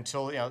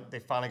until they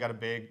finally got a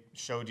big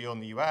show deal in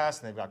the U.S.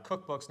 and they've got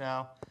cookbooks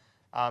now.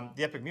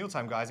 The Epic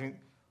Mealtime guys. I mean,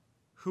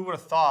 who would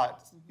have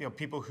thought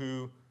people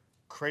who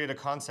created a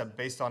concept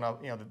based on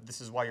this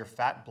is why you're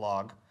fat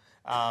blog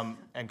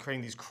and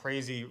creating these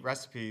crazy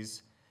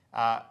recipes.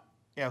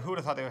 Who would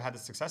have thought they would have had the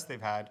success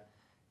they've had?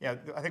 I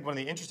think one of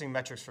the interesting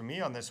metrics for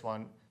me on this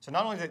one, so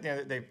not only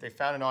that they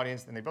found an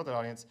audience and they built an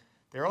audience,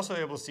 they're also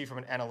able to see from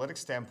an analytics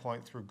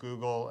standpoint through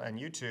Google and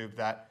YouTube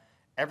that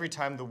every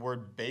time the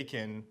word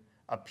bacon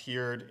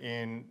appeared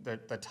in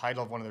the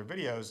title of one of their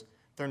videos,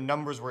 their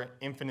numbers were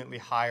infinitely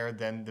higher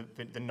than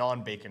the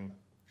non-bacon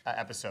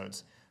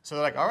episodes. So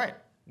they're like, all right,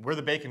 we're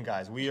the bacon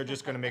guys. We are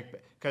just going to make,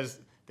 because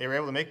they were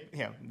able to make,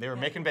 they were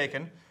making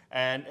bacon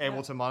and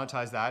able to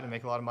monetize that and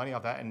make a lot of money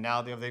off that. And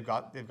now they've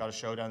got a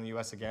show down in the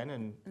U.S. again.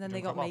 And then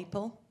they got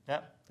Maple.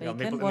 Yeah.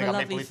 Bacon, what a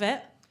lovely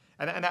fit.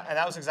 And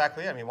that was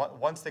exactly it. I mean,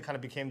 once they kind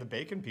of became the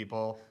bacon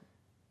people,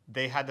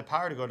 they had the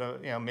power to go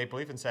to Maple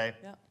Leaf and say,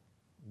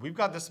 we've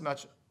got this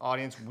much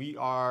audience. We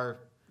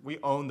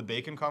own the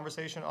bacon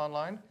conversation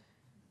online.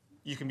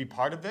 You can be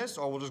part of this,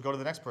 or we'll just go to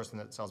the next person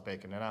that sells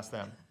bacon and ask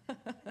them.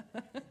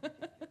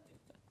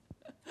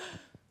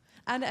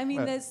 And I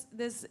mean,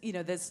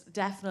 there's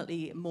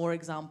definitely more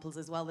examples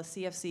as well. The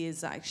CFC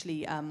is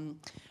actually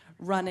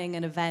running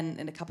an event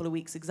in a couple of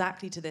weeks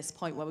exactly to this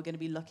point, where we're going to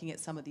be looking at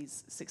some of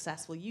these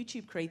successful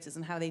YouTube creators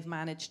and how they've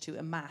managed to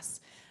amass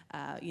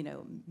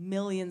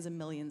millions and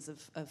millions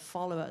of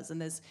followers.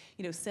 And there's,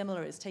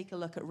 similar is, take a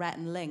look at Rhett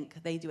and Link.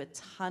 They do a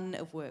ton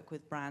of work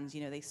with brands.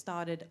 They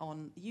started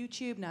on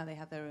YouTube, now they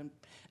have their own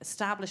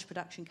established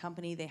production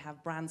company. They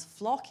have brands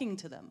flocking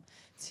to them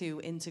to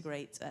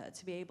integrate,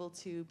 to be able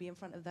to be in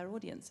front of their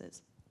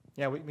audiences.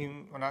 Yeah,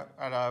 when at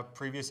a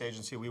previous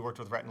agency, we worked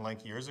with Rhett and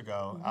Link years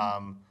ago.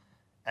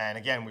 And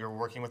again, we were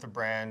working with a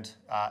brand,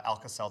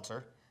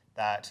 Alka-Seltzer,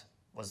 that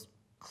was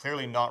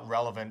clearly not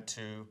relevant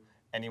to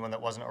anyone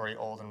that wasn't already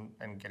old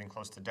and getting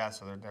close to death,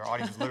 so their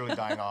audience was literally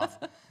dying off.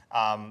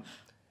 And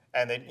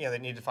they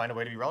needed to find a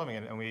way to be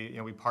relevant. And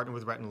we partnered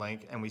with Rhett and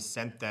Link, and we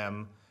sent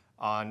them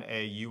on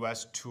a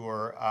U.S.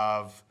 tour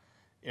of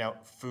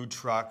food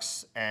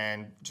trucks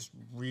and just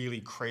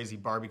really crazy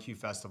barbecue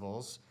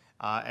festivals.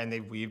 And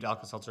they weaved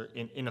Alka-Seltzer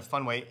in a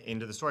fun way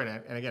into the story.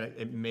 And again,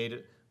 it made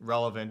it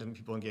relevant and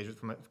people engaged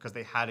with it because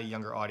they had a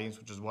younger audience,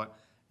 which is what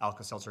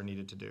Alka-Seltzer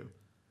needed to do.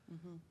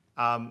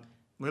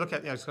 We look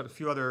at, just got a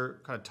few other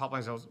kind of top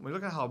lines. We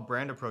look at how a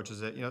brand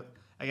approaches it.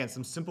 Again,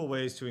 some simple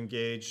ways to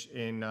engage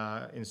in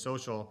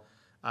social.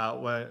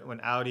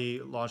 When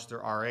Audi launched their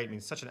R8,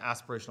 it's such an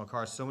aspirational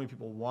car. So many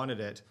people wanted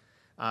it.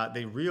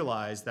 They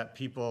realized that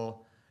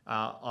people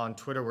on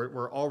Twitter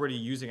were already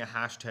using a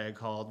hashtag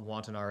called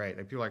Want an R8.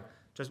 Like, people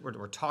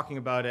were talking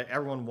about it.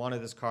 Everyone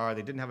wanted this car.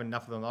 They didn't have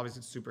enough of them. Obviously,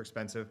 it's super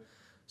expensive.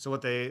 So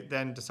what they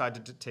then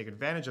decided to take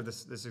advantage of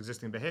this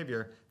existing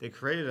behavior, they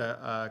created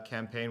a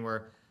campaign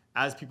where,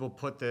 as people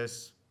put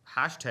this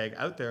hashtag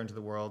out there into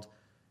the world,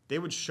 they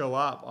would show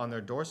up on their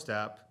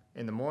doorstep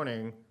in the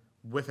morning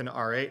with an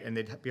R8, and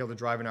they'd be able to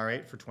drive an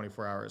R8 for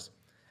 24 hours.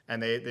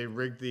 And they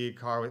rigged the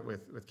car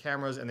with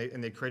cameras, and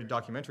they created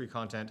documentary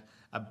content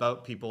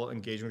about people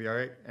engaging with the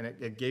R8, and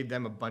it gave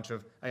them a bunch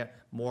of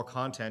more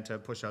content to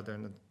push out there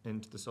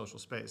into the social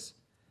space.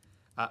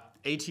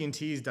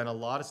 AT&T's done a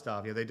lot of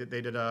stuff. They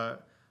did a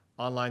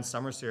online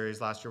summer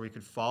series last year where you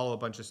could follow a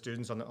bunch of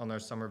students on their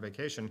summer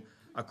vacation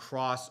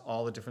across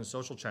all the different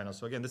social channels.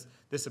 So again,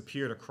 this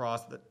appeared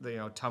across the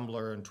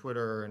Tumblr and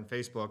Twitter and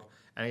Facebook,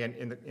 and again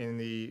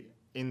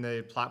in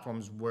the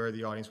platforms where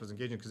the audience was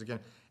engaging. Because again,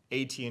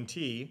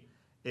 AT&T,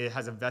 it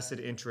has a vested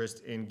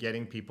interest in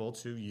getting people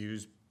to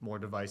use more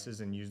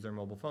devices and use their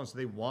mobile phones. So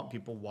they want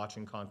people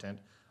watching content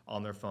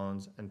on their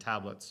phones and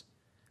tablets.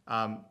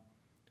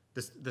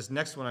 This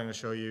next one I'm going to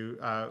show you,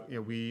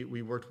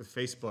 we worked with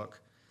Facebook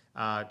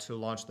to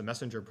launch the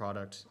Messenger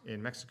product in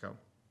Mexico.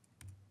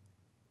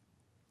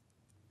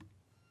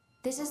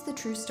 This is the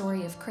true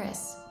story of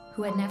Chris,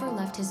 who had never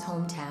left his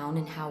hometown,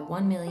 and how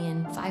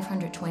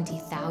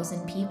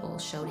 1,520,000 people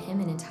showed him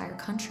an entire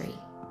country.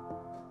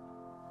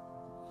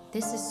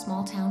 This is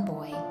Small Town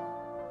Boy,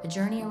 a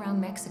journey around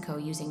Mexico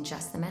using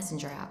just the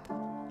Messenger app.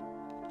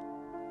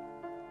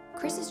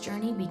 Chris's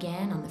journey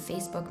began on the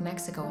Facebook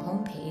Mexico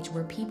homepage,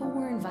 where people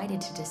were invited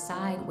to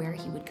decide where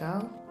he would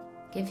go,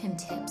 give him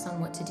tips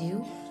on what to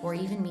do, or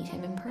even meet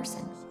him in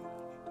person.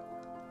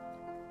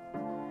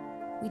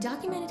 We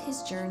documented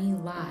his journey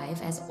live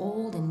as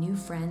old and new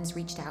friends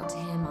reached out to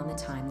him on the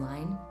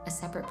timeline, a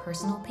separate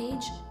personal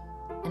page,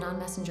 and on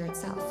Messenger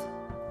itself.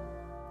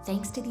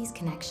 Thanks to these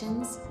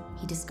connections,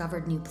 he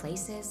discovered new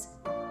places,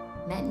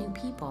 met new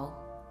people,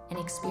 and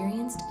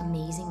experienced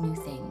amazing new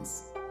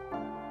things.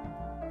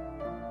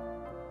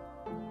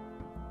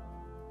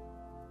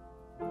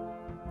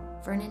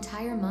 For an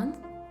entire month,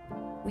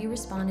 we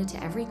responded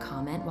to every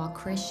comment while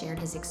Chris shared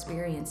his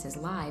experiences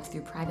live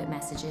through private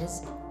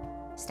messages,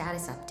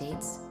 status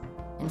updates,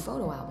 and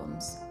photo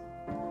albums.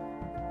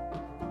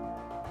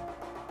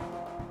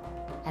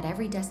 At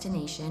every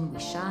destination, we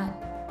shot,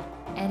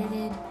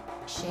 edited,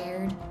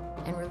 shared,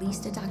 and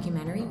released a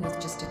documentary with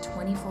just a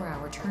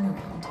 24-hour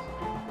turnaround.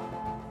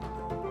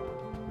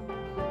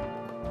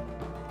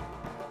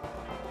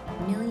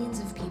 Millions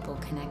of people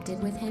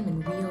connected with him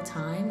in real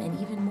time, and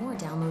even more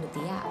downloaded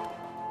the app,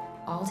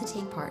 all to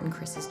take part in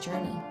Chris's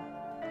journey.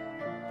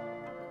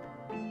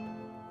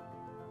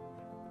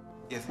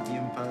 Y es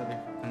bien padre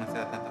conocer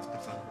a tantas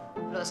personas.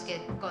 Los que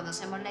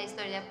conocemos la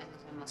historia, pues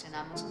nos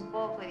emocionamos un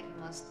poco y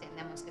dijimos,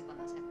 tenemos que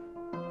conocer.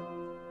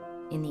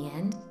 In the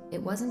end, it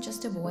wasn't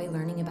just a boy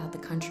learning about the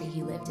country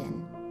he lived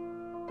in,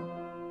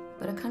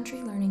 but a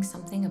country learning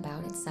something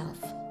about itself.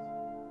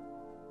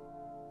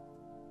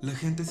 La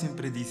gente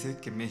siempre dice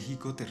que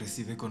México te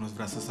recibe con los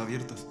brazos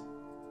abiertos.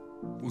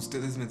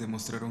 Ustedes me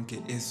demostraron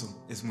que eso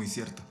es muy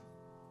cierto.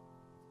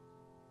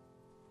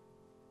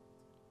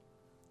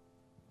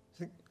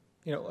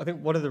 I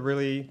think one of the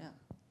really,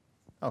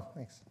 oh,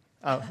 thanks.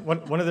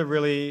 One of the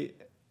really,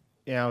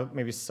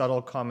 maybe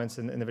subtle comments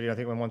in the video, I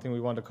think one thing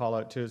we wanted to call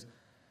out too is,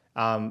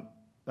 I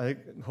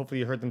think hopefully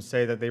you heard them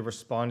say that they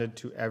responded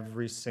to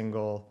every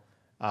single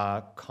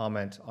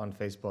comment on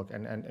Facebook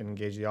and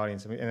engaged the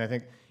audience. And I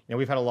think,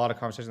 we've had a lot of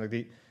conversations,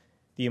 like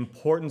the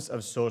importance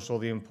of social,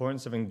 the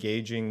importance of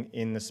engaging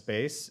in the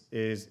space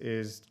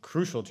is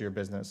crucial to your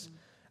business.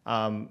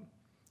 You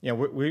know,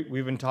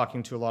 we've been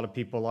talking to a lot of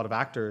people, a lot of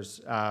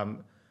actors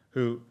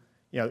who,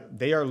 you know,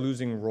 they are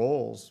losing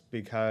roles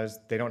because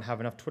they don't have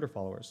enough Twitter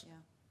followers. Yeah.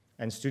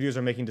 And studios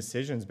are making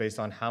decisions based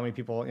on how many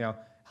people, you know,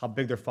 how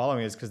big their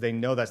following is, because they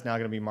know that's now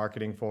going to be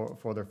marketing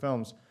for their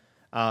films.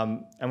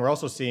 And we're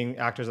also seeing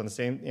actors on the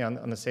same, you know,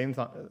 on the same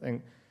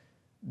thing.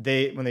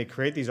 When they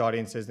create these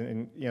audiences,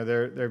 and you know,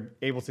 they're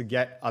able to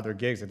get other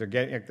gigs. That they're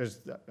getting.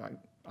 Like,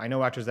 I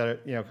know actors that are,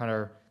 you know, kind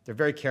of, they're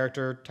very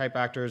character type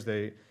actors.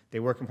 They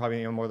work in probably,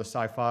 you know, more the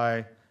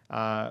sci-fi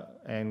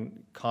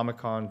and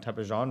Comic-Con type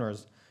of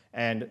genres,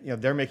 and you know,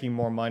 they're making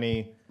more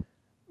money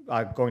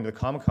going to the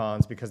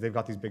Comic-Cons because they've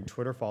got these big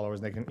Twitter followers.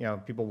 And they can, you know,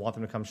 people want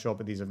them to come show up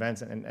at these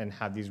events and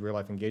have these real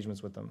life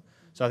engagements with them.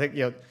 So I think,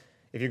 you know,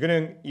 if you're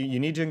going to, you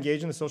need to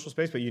engage in the social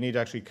space, but you need to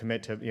actually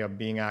commit to, you know,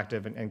 being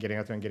active and getting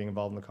out there and getting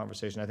involved in the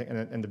conversation. I think,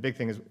 and the big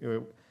thing is,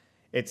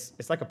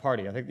 it's like a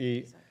party. I think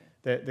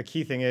the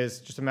key thing is,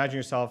 just imagine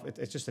yourself,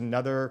 it's just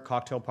another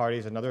cocktail party,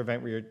 it's another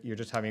event where you're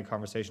just having a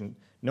conversation.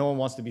 No one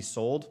wants to be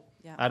sold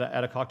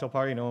at a cocktail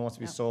party. No one wants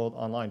to be sold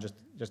online. Just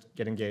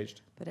get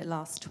engaged. But it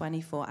lasts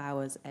 24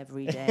 hours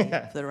every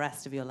day for the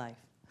rest of your life.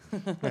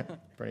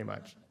 Pretty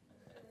much.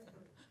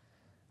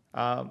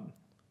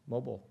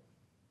 Mobile.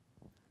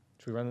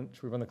 Should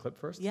we run the clip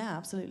first? Yeah,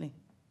 absolutely.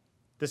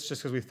 This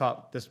just because we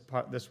thought this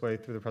way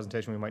through the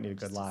presentation we might need a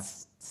good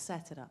laugh.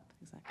 Set it up,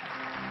 exactly.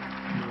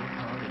 You're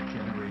part of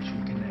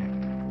Generation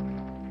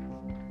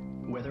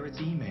Connect. Whether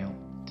it's email,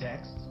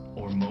 text,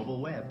 or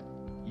mobile web,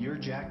 you're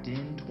jacked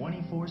in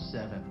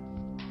 24/7.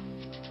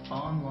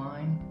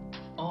 Online,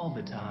 all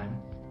the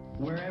time,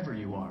 wherever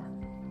you are.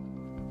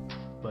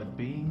 But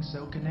being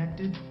so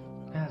connected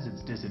has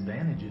its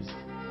disadvantages.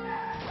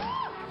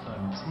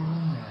 Until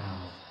now.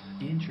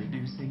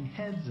 Introducing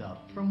Heads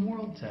Up from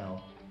WorldTel,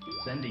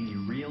 sending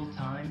you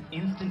real-time,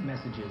 instant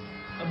messages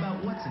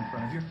about what's in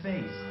front of your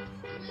face.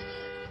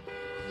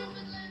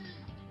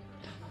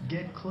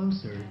 Get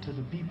closer to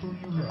the people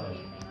you love.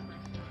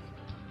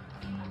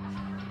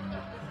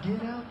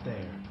 Get out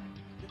there.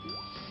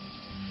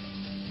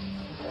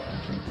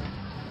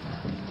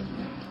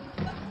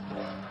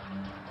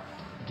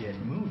 Get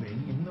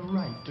moving in the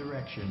right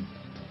direction.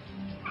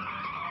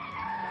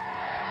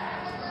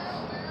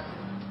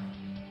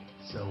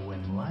 So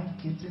when life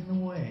gets in the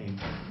way,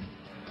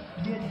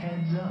 get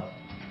heads up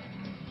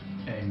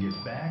and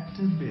get back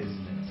to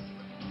business.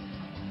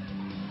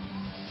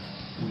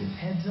 With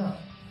Heads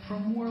Up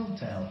from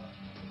WorldTel,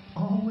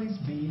 always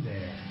be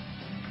there.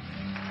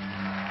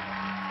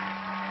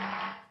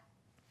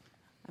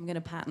 I'm going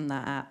to patent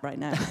that app right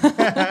now.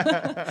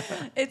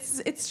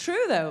 It's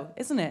true though,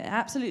 isn't it?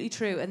 Absolutely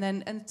true.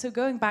 And so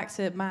going back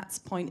to Matt's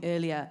point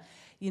earlier,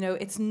 you know,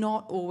 it's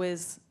not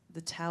always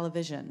the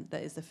television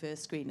that is the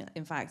first screen.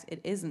 In fact, it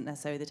isn't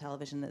necessarily the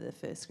television that is the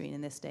first screen in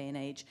this day and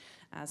age,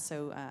 as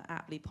so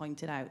aptly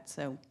pointed out.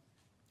 So,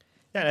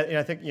 yeah, and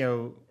I think, you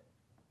know,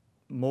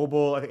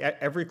 mobile. I think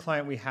every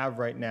client we have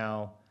right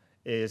now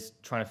is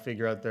trying to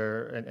figure out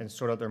and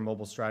sort out their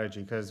mobile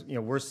strategy, because, you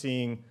know, we're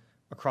seeing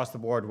across the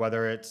board,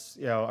 whether it's,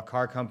 you know, a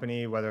car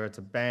company, whether it's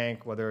a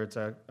bank, whether it's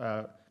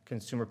a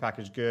consumer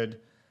packaged good,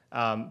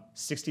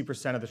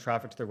 60% of the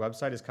traffic to their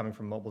website is coming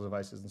from mobile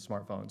devices and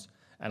smartphones.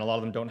 And a lot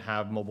of them don't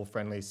have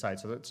mobile-friendly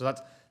sites. So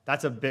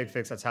that's a big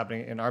fix that's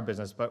happening in our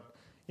business. But,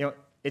 you know,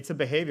 it's a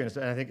behavior.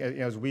 And I think, you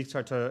know, as we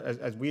start to,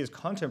 as we as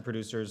content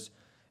producers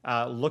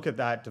look at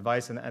that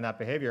device and that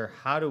behavior,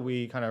 how do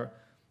we kind of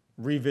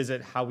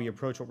revisit how we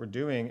approach what we're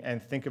doing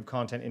and think of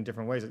content in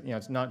different ways? You know,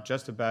 it's not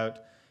just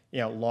about,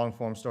 you know,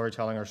 long-form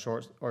storytelling or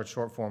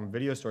short-form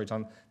video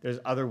storytelling. There's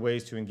other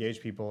ways to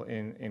engage people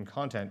in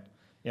content.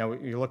 You know,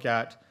 you look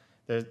at,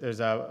 there's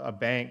a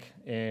bank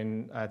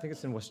in, I think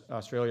it's in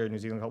Australia or New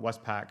Zealand, called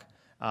Westpac,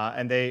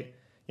 and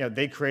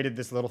they created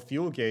this little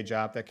fuel gauge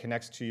app that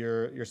connects to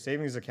your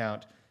savings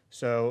account.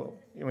 So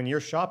when you're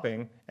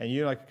shopping and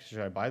you're like, should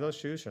I buy those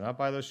shoes? Should I not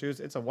buy those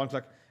shoes? It's a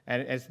one-click,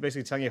 and it's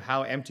basically telling you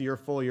how empty or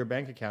full your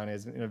bank account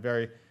is in a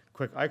very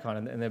quick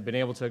icon, and they've been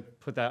able to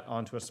put that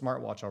onto a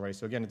smartwatch already.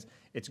 So again,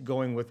 it's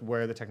going with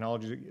where the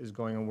technology is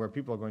going and where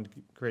people are going to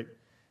create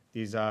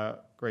these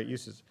great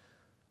uses.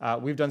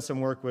 We've done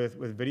some work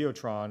with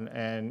Videotron,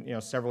 and, you know,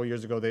 several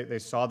years ago they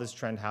saw this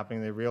trend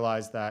happening. They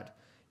realized that,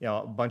 you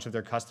know, a bunch of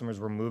their customers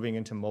were moving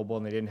into mobile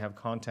and they didn't have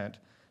content,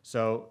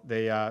 so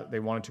they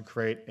wanted to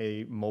create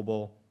a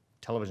mobile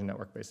television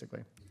network,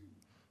 basically.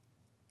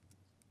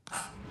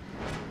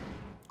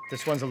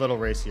 This one's a little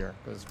racier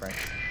because it's French.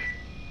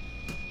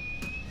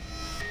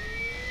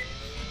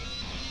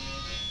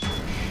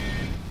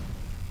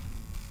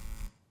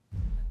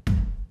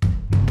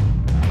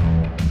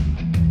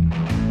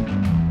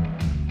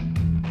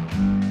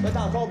 Là,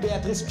 t'as encore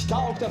Béatrice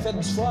Picard qui t'a fait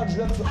du fudge,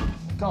 là.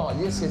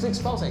 Calisse, qu'est-ce qui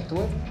se passe avec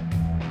toi?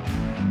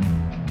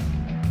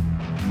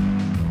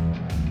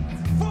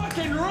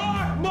 Fucking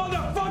rock,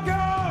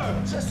 motherfucker!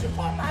 Je suis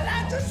pas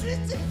malade, je suis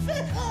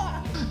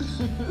différent!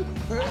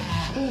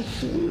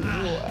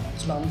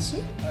 Tu m'en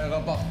dis? Un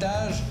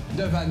reportage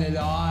de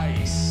Vanilla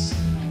Ice.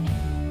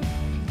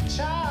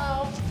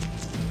 Ciao!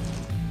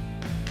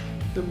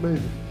 The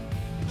baby.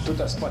 Toi,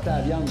 t'as spoté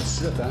la viande tout de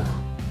suite, hein?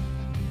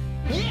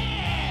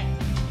 Yeah!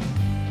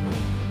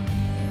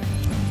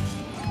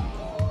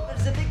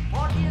 There's a big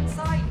party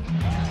inside.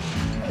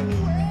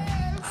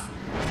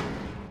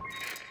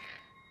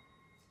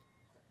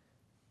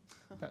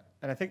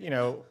 And I think, you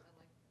know,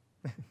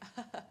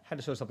 had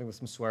to show something with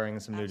some swearing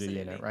and some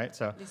nudity in it, right?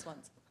 So, At least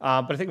once.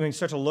 but I think when you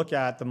start to look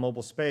at the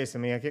mobile space, I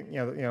mean, I think,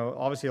 you know,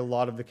 obviously a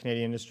lot of the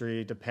Canadian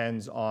industry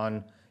depends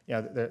on, you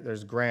know,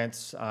 there's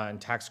grants and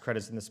tax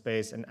credits in the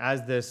space. And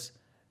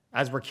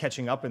as we're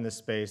catching up in this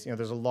space, you know,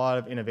 there's a lot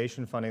of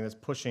innovation funding that's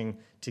pushing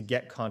to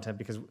get content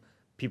because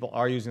people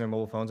are using their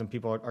mobile phones and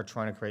people are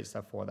trying to create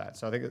stuff for that.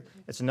 So I think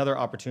it's another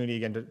opportunity,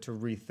 again, to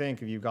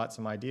rethink if you've got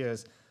some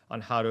ideas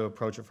on how to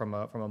approach it from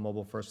a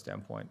mobile first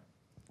standpoint.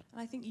 And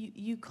I think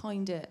you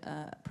coined it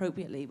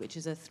appropriately, which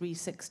is a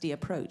 360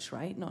 approach,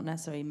 right? Not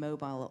necessarily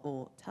mobile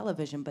or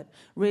television, but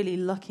really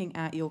looking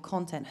at your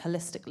content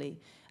holistically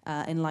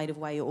in light of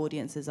where your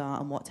audiences are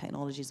and what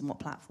technologies and what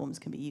platforms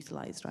can be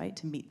utilized, right,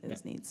 to meet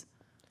those needs.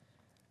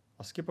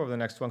 I'll skip over the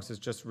next one because it's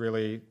just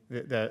really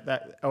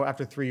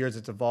after 3 years,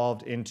 it's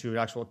evolved into an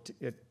actual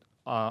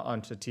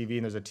onto TV,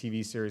 and there's a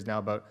TV series now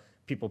about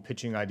people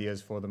pitching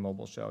ideas for the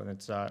mobile show, and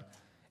it's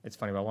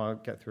funny, but I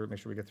want to make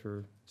sure we get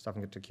through stuff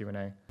and get to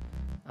Q&A.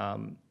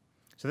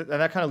 So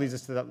that kind of leads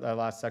us to that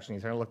last section.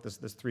 You kind of look this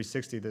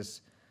 360,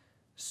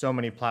 so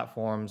many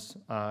platforms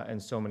and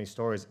so many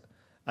stories.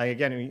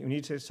 Again, we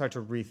need to start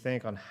to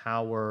rethink on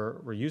how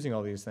we're using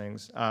all these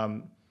things.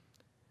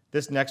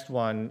 This next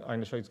one, I'm going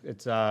to show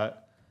you,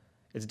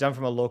 it's done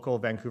from a local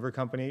Vancouver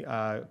company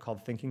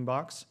called Thinking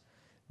Box.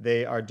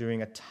 They are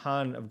doing a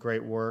ton of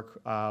great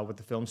work with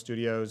the film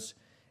studios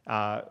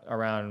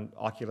around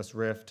Oculus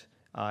Rift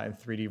and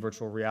 3D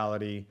virtual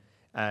reality.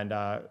 And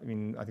I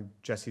mean, I think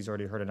Jesse's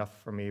already heard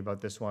enough from me about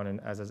this one, and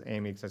as has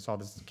Amy, because I saw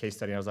this case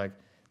study, and I was like,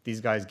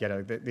 these guys get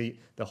it.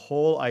 The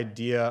whole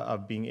idea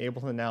of being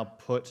able to now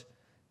put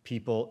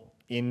people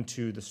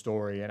into the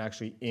story and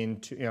actually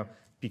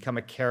become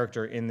a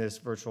character in this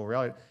virtual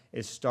reality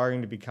is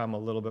starting to become a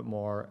little bit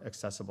more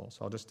accessible.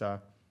 So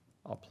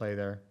I'll play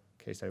their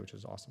case study, which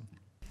is awesome.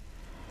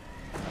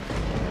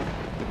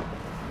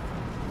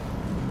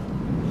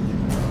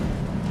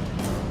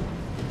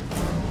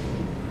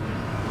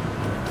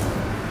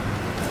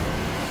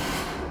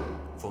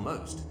 For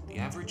most, the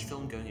average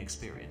film-going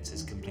experience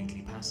is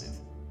completely passive.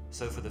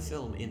 So for the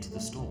film Into the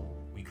Storm,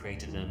 we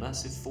created an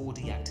immersive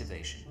 4D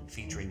activation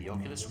featuring the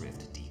Oculus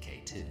Rift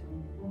DK2.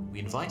 We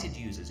invited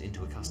users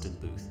into a custom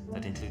booth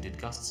that included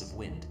gusts of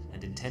wind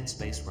and intense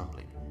bass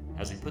rumbling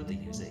as we put the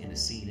user in a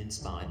scene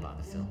inspired by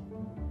the film.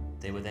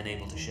 They were then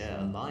able to share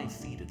a live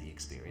feed of the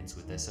experience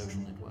with their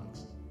social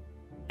networks.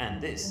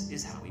 And this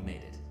is how we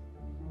made it.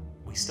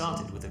 We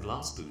started with a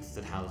glass booth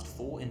that housed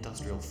 4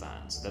 industrial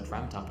fans that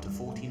ramped up to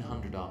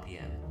 1400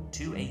 RPM,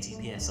 2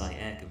 80 PSI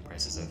air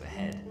compressors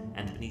overhead,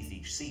 and beneath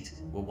each seat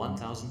were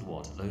 1000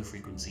 watt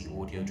low-frequency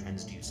audio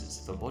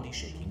transducers for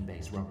body-shaking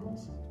bass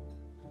rumbles.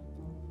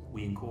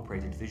 We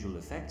incorporated visual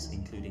effects,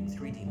 including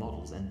 3D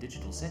models and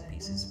digital set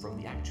pieces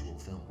from the actual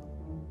film.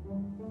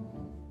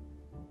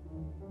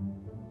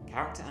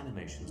 Character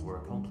animations were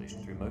accomplished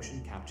through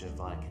motion capture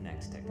via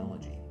Kinect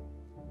technology.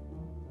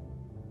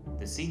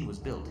 The scene was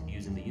built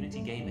using the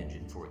Unity game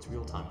engine for its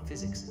real-time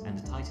physics and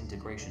a tight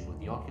integration with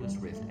the Oculus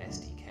Rift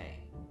SDK.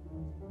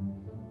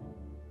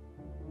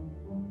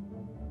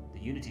 The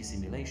Unity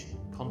simulation,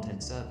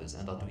 content servers,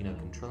 and Arduino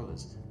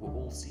controllers were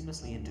all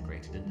seamlessly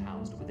integrated and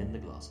housed within the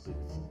glass booth.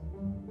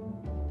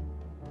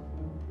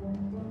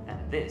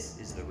 And this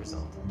is the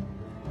result.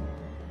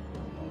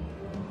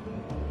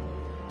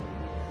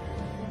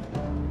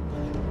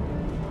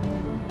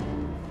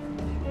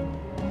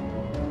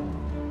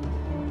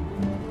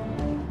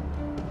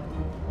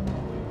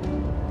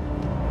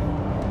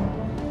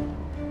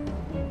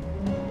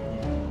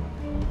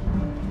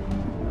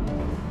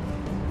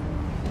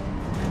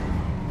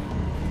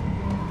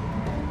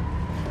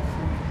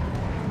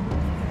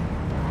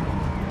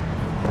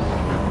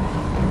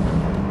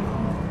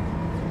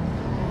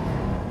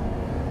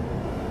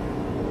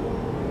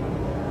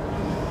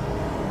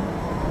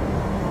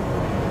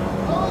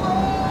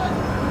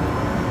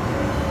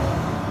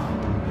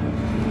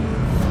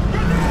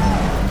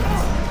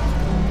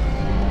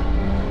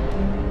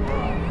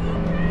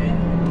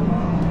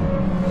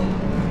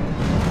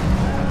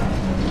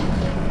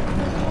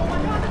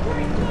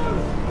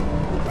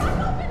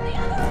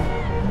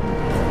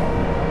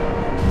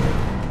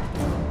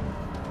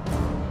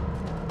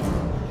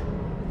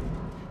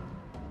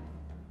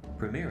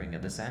 Premiering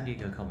at the San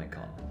Diego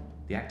Comic-Con,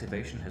 the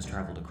activation has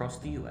traveled across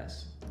the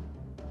US,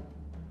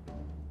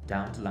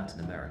 down to Latin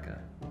America,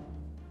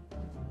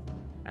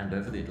 and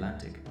over the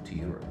Atlantic to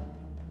Europe.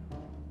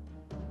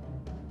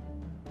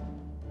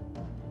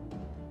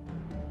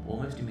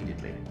 Almost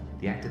immediately,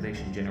 the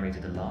activation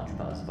generated a large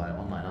buzz via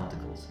online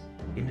articles,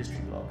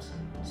 industry blogs,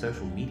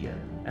 social media,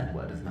 and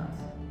word of mouth,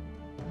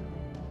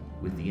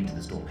 with the Into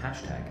the Storm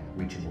hashtag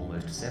reaching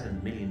almost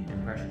 7 million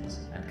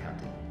impressions and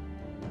counting.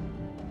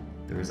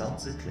 The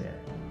results are clear,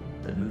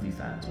 that movie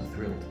fans were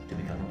thrilled to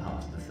become a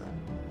part of the film.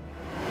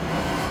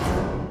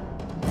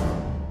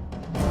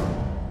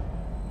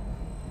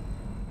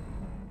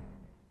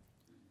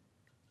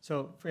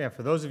 So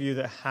for those of you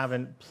that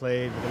haven't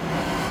played with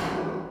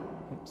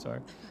sorry,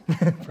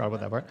 forgot about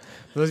that part.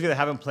 For those of you that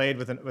haven't played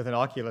with an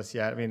Oculus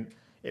yet, I mean,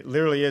 it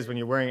literally is when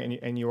you're wearing it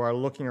and you are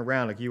looking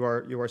around, like you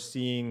are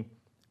seeing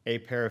a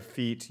pair of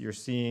feet. You're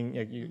seeing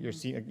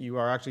you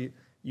are actually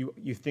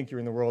you think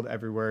you're in the world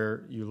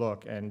everywhere you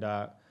look, and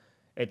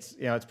it's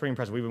it's pretty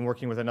impressive. We've been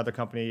working with another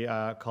company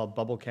called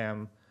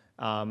Bubblecam,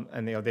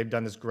 and they've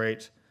done this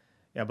great.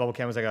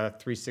 Bubblecam is like a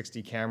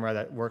 360 camera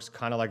that works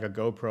kind of like a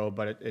GoPro,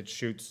 but it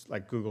shoots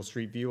like Google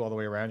Street View all the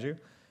way around you.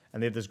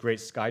 And they have this great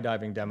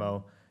skydiving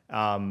demo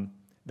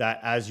that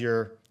as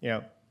you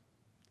jump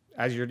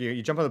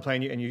on the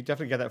plane and you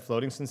definitely get that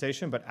floating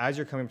sensation, but as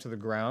you're coming to the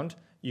ground,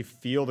 you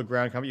feel the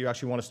ground coming. You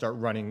actually want to start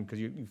running because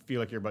you feel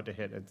like you're about to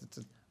hit.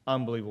 It's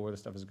unbelievable where this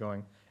stuff is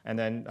going. And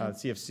then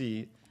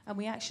CFC. And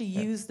we actually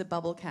use the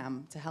bubble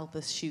cam to help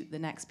us shoot the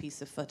next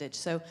piece of footage.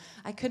 So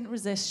I couldn't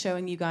resist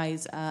showing you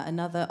guys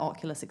another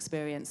Oculus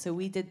experience. So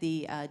we did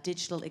the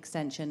digital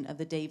extension of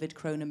the David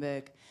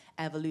Cronenberg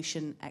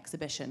Evolution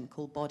exhibition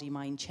called Body,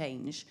 Mind,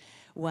 Change,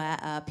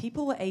 where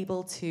people were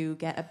able to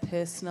get a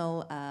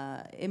personal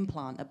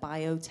implant, a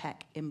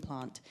biotech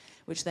implant,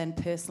 which then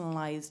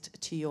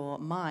personalized to your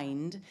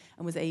mind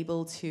and was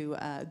able to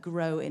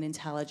grow in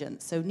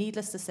intelligence. So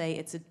needless to say,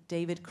 it's a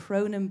David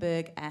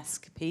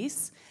Cronenberg-esque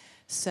piece.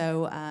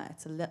 So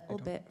it's a little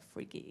bit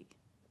freaky.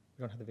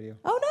 We don't have the video.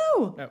 Oh,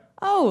 no. No.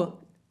 Oh,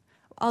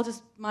 I'll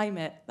just mime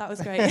it. That was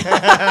great.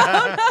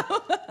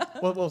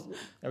 Well,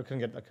 I couldn't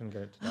get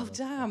it. Oh,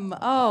 damn.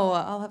 Oh,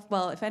 I'll have.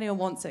 Well, if anyone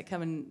wants it,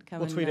 come and.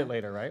 We'll tweet it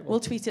later, right? We'll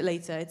tweet it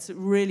later. It's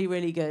really,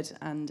 really good.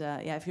 And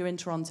yeah, if you're in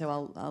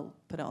Toronto, I'll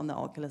put it on the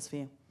Oculus for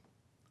you.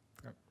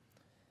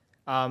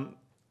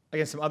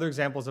 Again, some other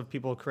examples of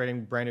people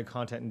creating brand new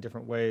content in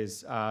different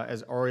ways.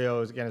 As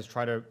Oreo has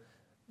tried to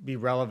be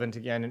relevant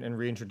again and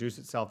reintroduce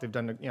itself. They've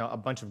done a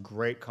bunch of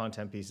great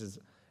content pieces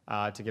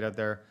to get out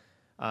there.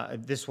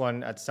 This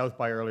one at South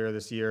by earlier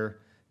this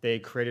year, they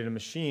created a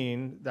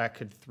machine that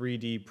could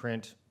 3D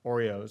print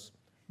Oreos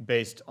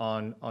based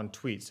on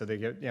tweets. So they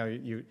get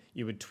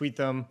you would tweet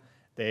them,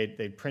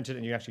 they'd print it,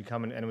 and you actually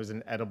come in, and it was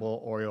an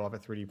edible Oreo off a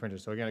 3D printer.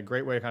 So again, a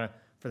great way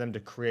for them to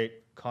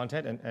create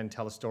content and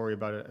tell a story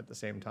about it at the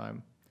same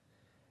time.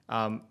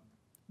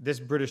 This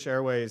British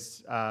Airways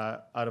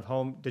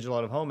digital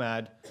out of home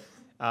ad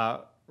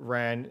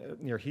ran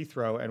near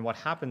Heathrow, and what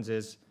happens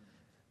is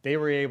they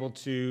were able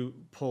to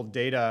pull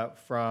data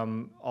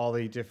from all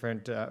the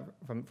different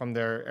from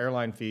their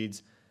airline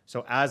feeds.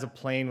 So as a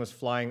plane was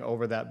flying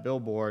over that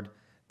billboard,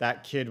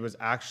 that kid was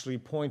actually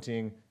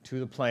pointing to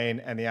the plane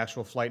and the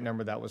actual flight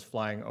number that was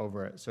flying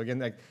over it. So again,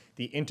 like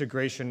the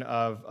integration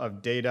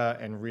of data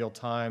and real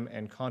time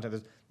and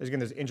content.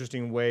 There's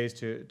interesting ways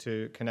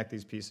to connect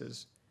these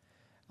pieces.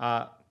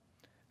 Again,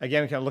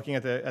 kind of looking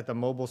at the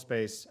mobile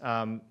space.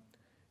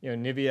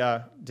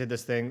 Nivea did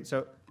this thing.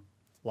 So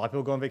a lot of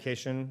people go on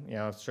vacation.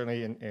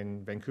 Certainly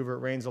in Vancouver it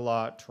rains a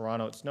lot.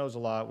 Toronto it snows a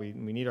lot. We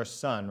need our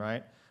sun,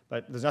 right?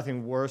 But there's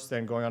nothing worse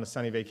than going on a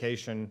sunny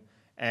vacation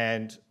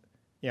and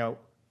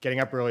getting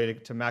up early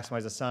to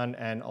maximize the sun,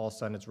 and all of a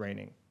sudden it's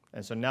raining.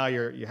 And so now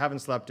you haven't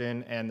slept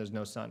in and there's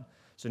no sun.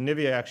 So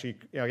Nivea actually,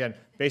 again,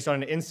 based on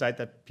an insight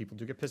that people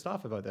do get pissed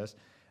off about this,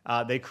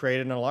 they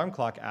created an alarm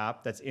clock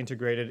app that's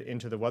integrated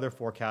into the weather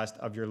forecast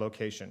of your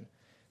location.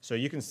 So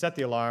you can set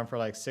the alarm for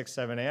like 6,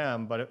 7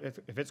 a.m., but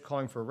if it's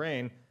calling for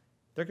rain,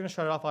 they're going to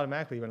shut it off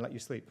automatically and let you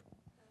sleep.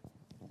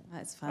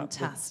 That's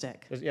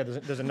fantastic.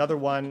 There's another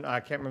one. I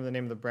can't remember the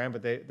name of the brand,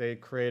 but they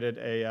created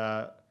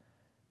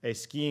a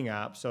skiing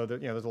app. So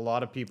that, there's a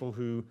lot of people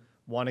who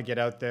want to get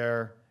out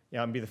there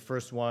and be the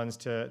first ones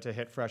to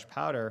hit fresh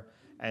powder.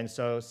 And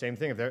so same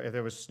thing. If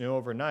there was snow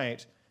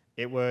overnight,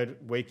 it would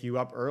wake you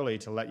up early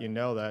to let you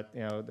know that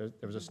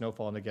there was a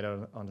snowfall and to get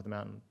out onto the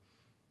mountain.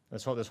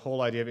 This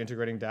whole idea of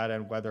integrating data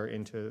and weather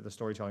into the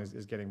storytelling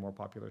is getting more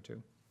popular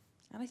too.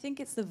 And I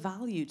think it's the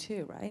value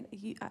too, right?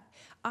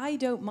 I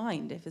don't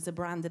mind if it's a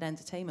branded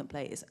entertainment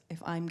place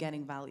if I'm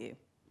getting value.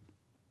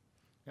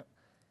 Yep.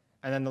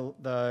 And then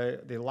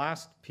the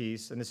last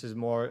piece, and this is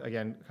more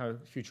again kind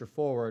of future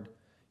forward.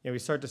 We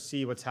start to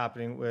see what's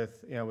happening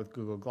with with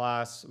Google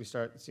Glass. We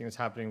start seeing what's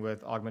happening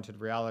with augmented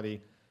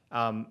reality.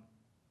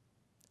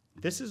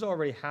 This is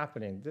already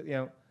happening.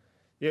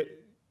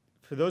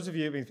 For those of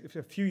you,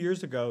 a few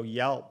years ago,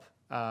 Yelp,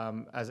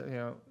 I'm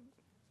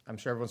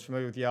sure everyone's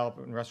familiar with Yelp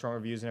and restaurant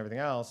reviews and everything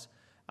else.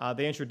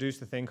 They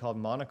introduced a thing called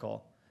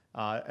Monocle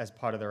as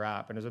part of their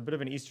app, and it was a bit of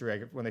an Easter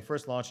egg. When they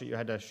first launched it, you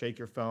had to shake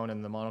your phone,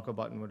 and the Monocle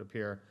button would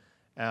appear,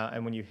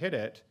 and when you hit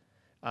it,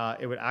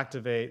 it would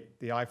activate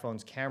the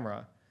iPhone's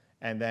camera,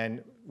 and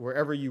then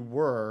wherever you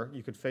were,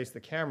 you could face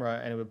the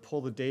camera, and it would pull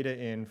the data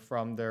in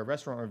from their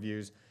restaurant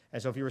reviews.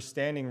 And so if you were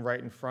standing right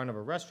in front of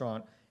a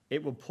restaurant,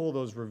 it will pull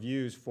those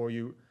reviews for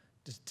you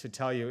to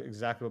tell you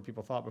exactly what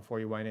people thought before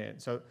you went in.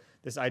 So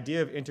this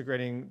idea of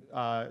integrating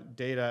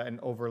data and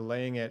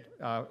overlaying it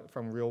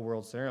from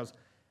real-world scenarios,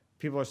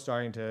 people are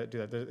starting to do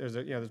that.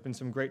 There's been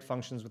some great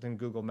functions within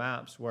Google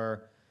Maps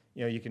where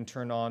you can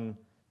turn on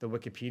the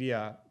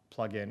Wikipedia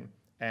plugin,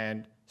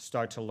 and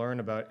start to learn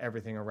about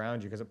everything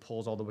around you, because it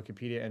pulls all the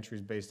Wikipedia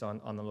entries based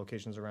on the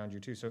locations around you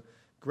too. So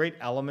great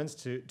elements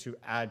to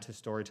add to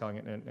storytelling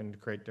and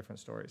create different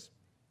stories.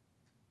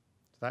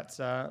 So that's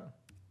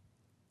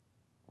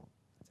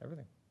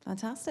everything.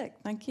 Fantastic,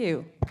 thank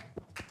you.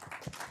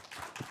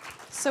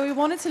 So we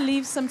wanted to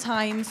leave some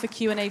time for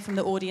Q&A from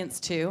the audience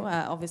too.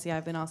 Obviously,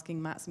 I've been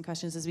asking Matt some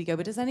questions as we go,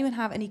 but does anyone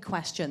have any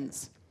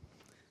questions?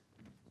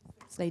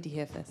 This lady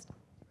here first.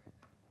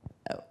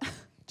 Oh, do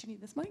you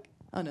need this mic?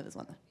 Oh, no, there's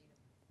one there.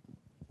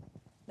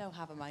 No,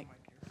 have a mic.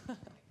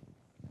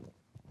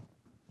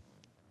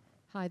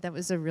 Hi, that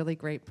was a really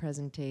great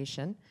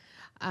presentation.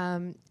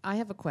 I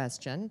have a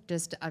question.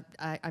 Just,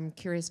 I'm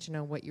curious to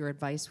know what your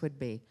advice would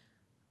be.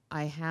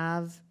 I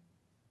have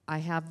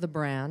the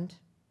brand.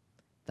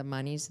 The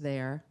money's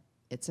there.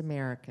 It's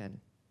American.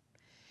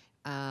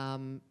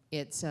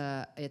 It's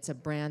a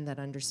brand that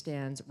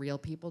understands real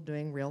people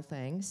doing real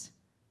things,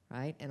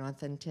 right? And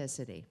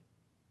authenticity.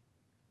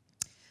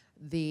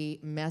 The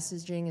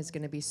messaging is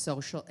going to be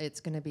social. It's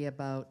going to be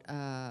about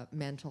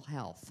mental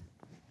health.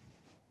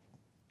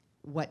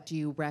 What do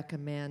you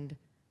recommend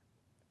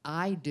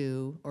I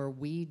do or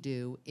we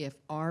do if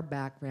our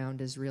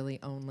background is really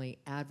only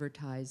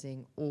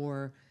advertising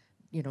or,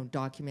 you know,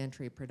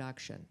 documentary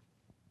production?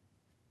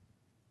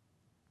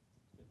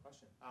 Good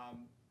question.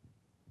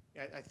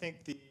 I think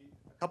a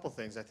couple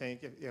things. I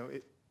think it is going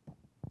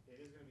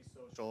to be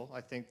social.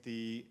 I think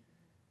the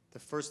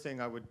first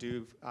thing I would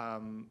do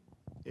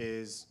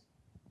is,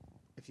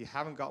 if you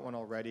haven't got one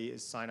already,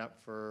 is sign up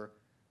for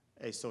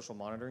a social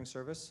monitoring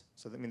service.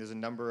 So there's a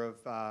number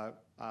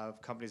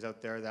of companies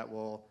out there that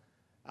will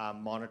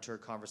monitor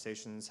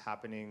conversations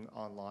happening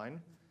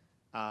online,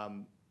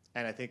 and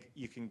I think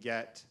you can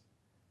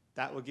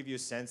that will give you a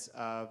sense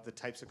of the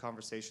types of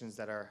conversations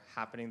that are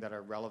happening that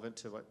are relevant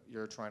to what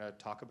you're trying to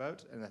talk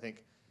about. And I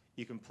think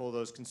you can pull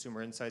those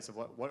consumer insights of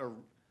what are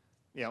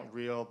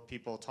real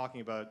people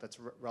talking about that's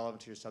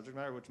relevant to your subject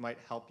matter, which might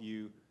help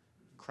you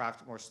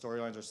craft more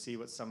storylines or see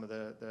what some of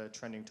the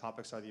trending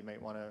topics are that you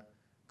might want to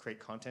create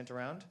content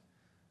around.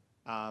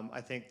 I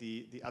think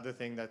the other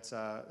thing that's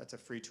a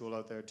free tool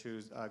out there too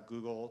is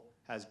Google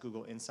has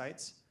Google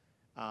Insights,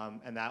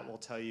 and that will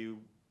tell you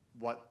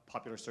what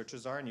popular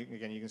searches are, and you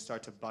can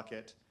start to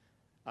bucket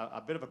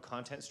a bit of a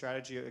content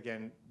strategy,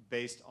 again,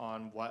 based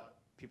on what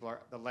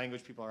the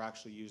language people are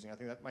actually using. I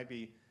think that might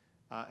be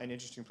an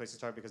interesting place to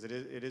start, because it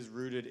is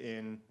rooted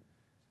in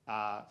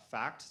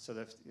fact, so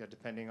that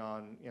depending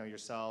on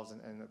yourselves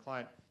and the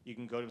client, you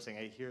can go to them saying,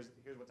 hey, here's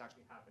what's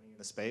actually happening in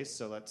the space,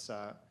 so let's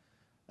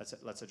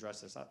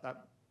address this.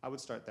 I would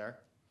start there.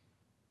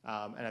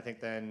 And I think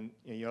then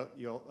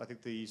I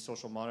think the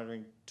social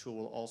monitoring tool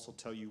will also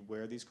tell you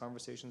where these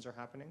conversations are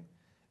happening,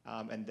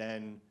 and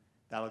then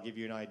that'll give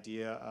you an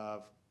idea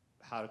of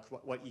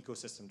what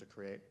ecosystem to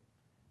create,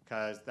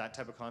 because that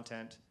type of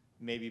content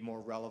may be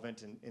more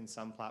relevant in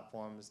some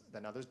platforms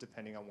than others,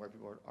 depending on where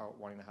people are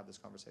wanting to have this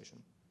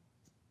conversation.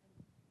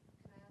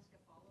 Can I ask a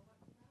follow-up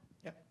to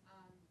that? Yep.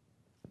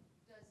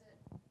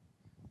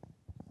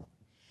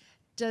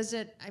 Does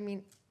it, I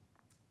mean,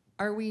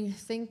 are we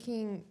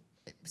thinking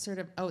sort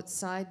of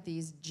outside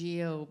these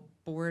geo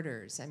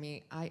borders? I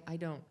mean,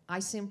 I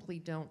simply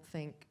don't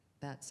think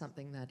that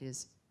something that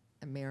is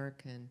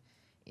American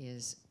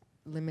is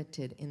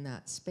limited in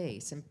that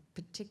space, and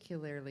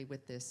particularly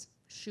with this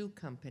shoe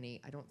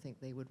company, I don't think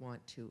they would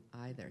want to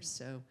either.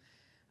 So,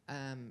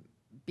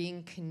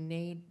 being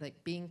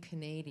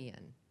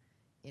Canadian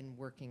in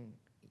working,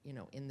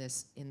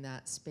 in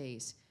that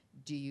space,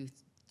 do you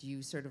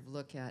sort of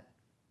look at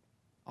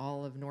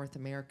all of North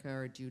America,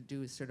 or do you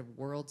do sort of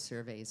world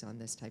surveys on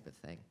this type of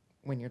thing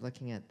when you're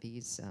looking at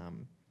these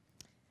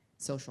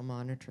social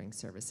monitoring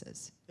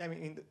services? Yeah, I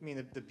mean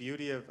the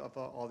beauty of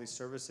all these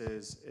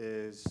services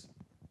is,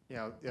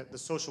 the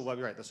social web.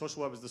 You're right. The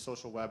social web is the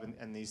social web,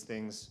 and these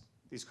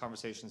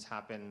conversations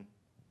happen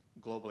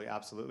globally,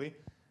 absolutely.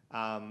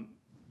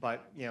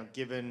 But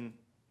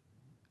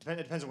it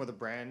depends on where the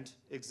brand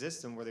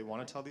exists and where they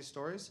want to tell these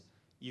stories.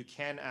 You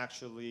can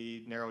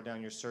actually narrow down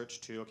your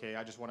search to, okay,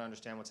 I just want to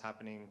understand what's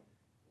happening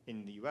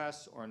in the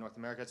US or in North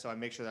America, so I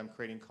make sure that I'm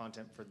creating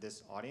content for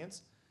this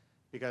audience.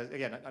 Because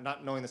again,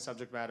 not knowing the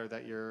subject matter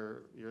that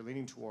you're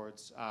leaning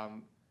towards,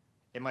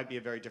 it might be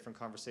a very different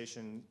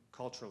conversation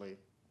culturally.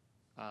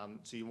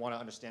 So you want to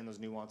understand those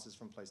nuances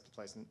from place to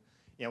place. And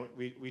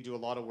we do a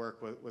lot of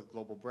work with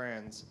global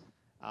brands,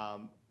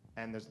 and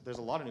there's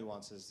a lot of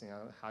nuances.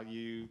 How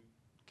you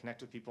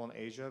connect with people in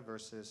Asia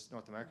versus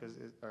North America,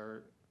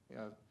 or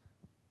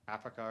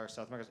Africa or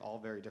South America, is all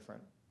very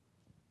different.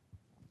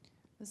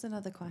 There's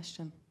another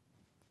question.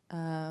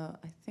 I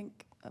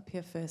think up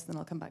here first, then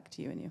I'll come back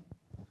to you and you.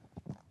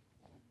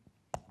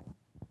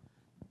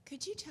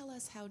 Could you tell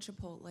us how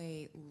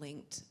Chipotle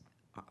linked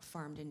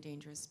Farmed and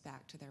Dangerous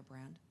back to their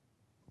brand?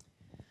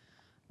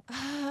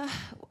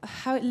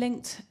 How it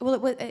linked?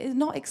 Well, it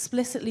not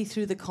explicitly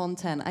through the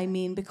content. I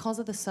mean, because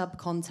of the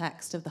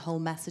subcontext of the whole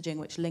messaging,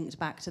 which linked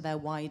back to their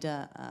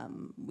wider,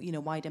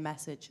 wider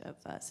message of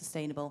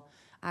sustainable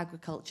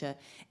agriculture,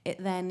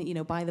 it then,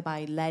 by the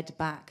by, led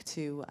back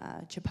to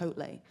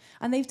Chipotle.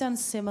 And they've done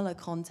similar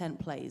content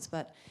plays,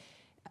 but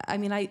I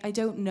mean, I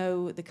don't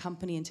know the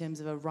company in terms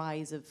of a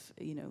rise of,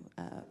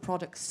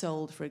 products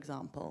sold, for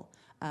example,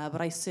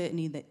 but I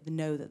certainly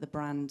know that the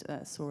brand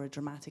saw a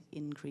dramatic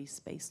increase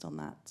based on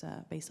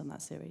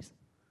that series.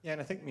 Yeah,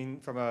 and I think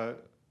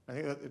I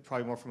think that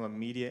probably more from a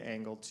media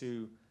angle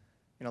too.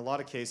 In a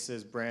lot of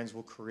cases, brands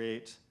will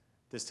create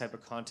this type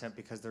of content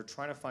because they're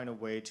trying to find a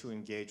way to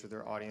engage with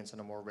their audience on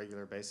a more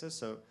regular basis.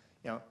 So,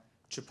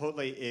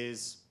 Chipotle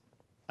is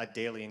a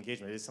daily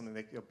engagement. It is something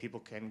that people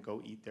can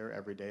go eat there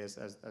every day as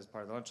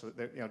part of the lunch. So,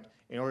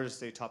 in order to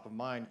stay top of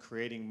mind,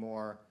 creating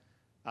more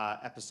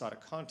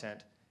episodic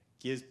content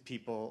gives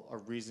people a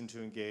reason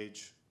to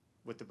engage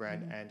with the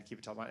brand and to keep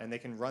it top of mind. And they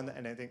can run that,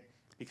 and I think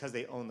because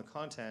they own the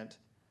content,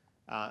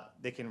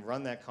 they can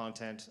run that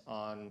content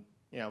on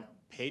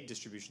paid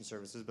distribution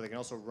services, but they can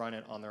also run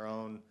it on their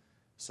own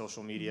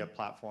social media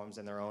platforms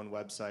and their own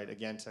website,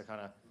 again, to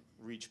kind of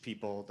reach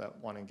people that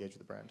want to engage with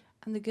the brand.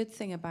 And the good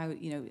thing about,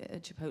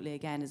 Chipotle,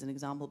 again, as an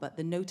example, but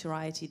the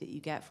notoriety that you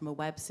get from a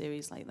web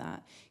series like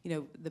that,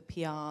 the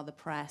PR, the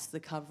press, the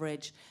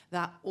coverage,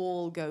 that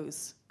all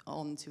goes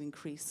on to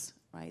increase,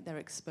 right, their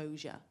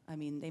exposure. I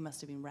mean, they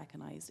must have been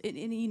recognized.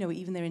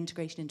 Even their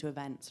integration into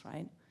events,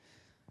 right?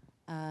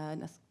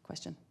 Another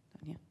question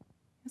down here.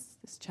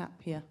 This chap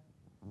here.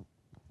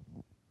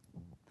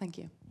 Thank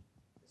you.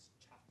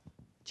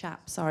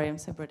 Chap. Sorry, I'm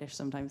so British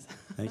sometimes.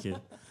 Thank you.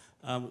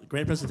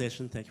 Great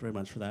presentation. Thank you very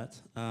much for that.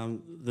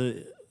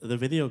 The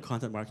video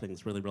content marketing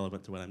is really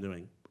relevant to what I'm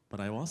doing.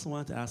 But I also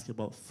wanted to ask you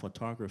about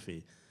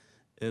photography.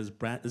 Is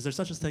there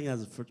such a thing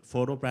as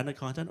photo branded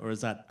content, or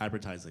is that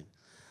advertising?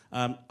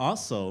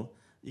 Also,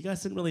 you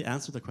guys didn't really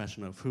answer the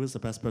question of who is the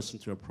best person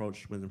to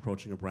approach when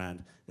approaching a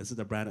brand. Is it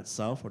the brand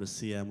itself or the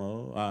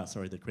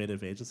CMO? The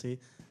creative agency,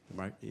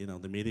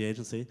 the media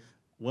agency.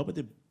 What would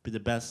be the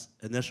best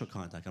initial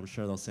contact? I'm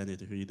sure they'll send you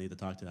to who you need to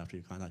talk to after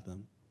you contact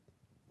them.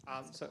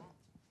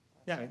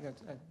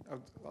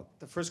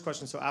 The first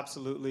question, so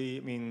absolutely, I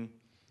mean,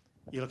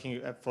 you're looking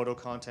at photo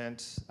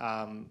content.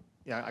 I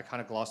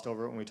kind of glossed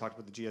over it when we talked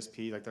about the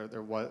GSP. Like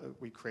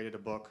we created a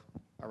book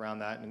around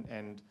that,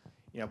 and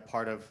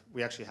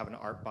we actually have an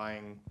art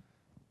buying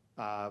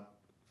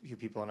few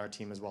people on our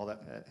team as well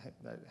that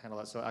handle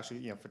that. So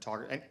actually,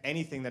 photography and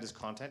anything that is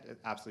content, it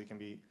absolutely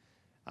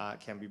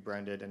can be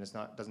branded, and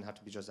doesn't have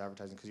to be just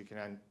advertising, because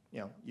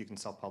you can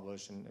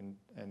self-publish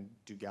and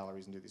do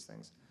galleries and do these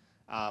things.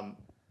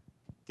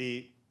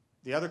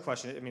 The other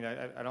question, I mean,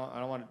 I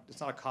don't want to,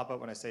 it's not a cop-out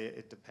when I say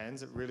it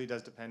depends. It really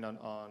does depend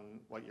on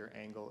what your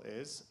angle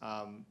is.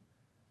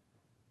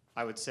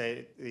 I would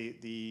say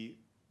the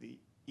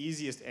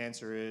easiest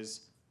answer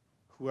is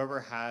whoever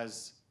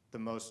has the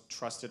most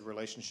trusted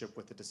relationship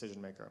with the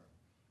decision maker.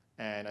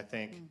 And I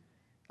think,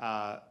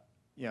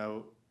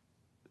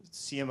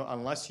 CMO,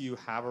 unless you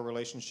have a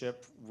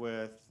relationship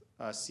with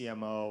a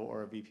CMO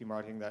or a VP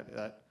marketing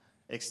that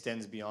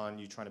extends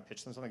beyond you trying to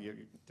pitch them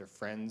something, they're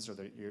friends or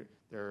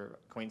they're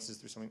acquaintances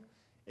through something,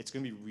 it's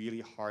going to be really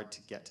hard to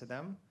get to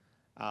them.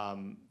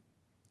 And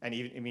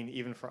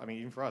even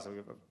for us,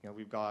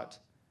 we've got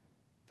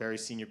very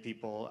senior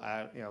people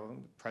at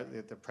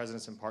the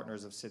presidents and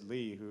partners of Sid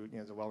Lee, who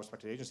is a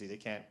well-respected agency. They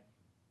can't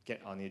get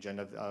on the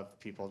agenda of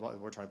people.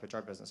 We're trying to pitch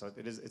our business, so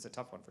it's a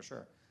tough one for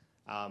sure.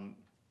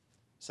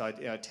 So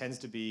it tends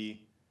to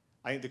be,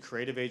 I think the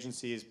creative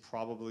agency is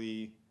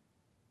probably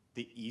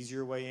the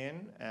easier way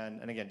in,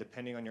 and again,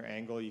 depending on your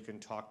angle, you can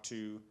talk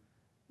to,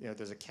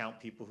 there's account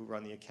people who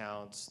run the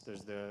accounts,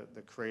 there's the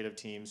creative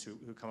teams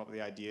who come up with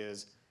the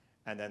ideas,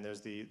 and then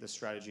there's the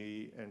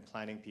strategy and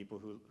planning people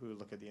who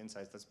look at the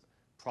insights. That's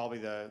probably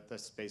the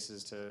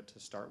spaces to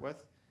start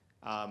with.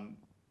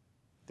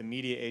 The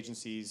media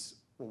agencies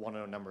will want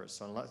to know numbers,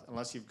 so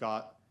unless you've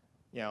got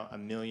a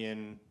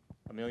million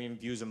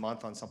views a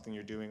month on something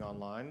you're doing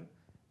online,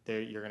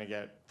 you're going to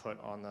get put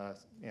on the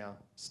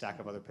stack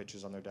of other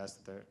pitches on their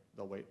desk that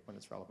they'll wait when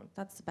it's relevant.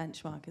 That's the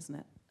benchmark, isn't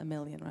it? 1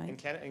 million, right?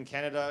 In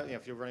Canada,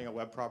 if you're running a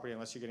web property,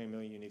 unless you're getting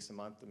 1 million uniques a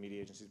month, the media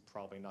agency is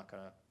probably not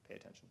going to pay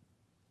attention.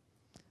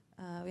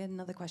 We had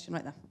another question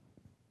right there.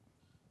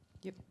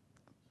 Yep.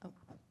 Oh.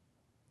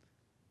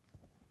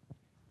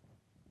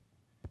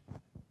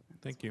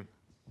 Thank you.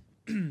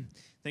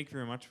 Thank you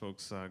very much,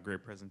 folks.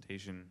 Great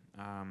presentation.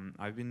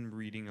 I've been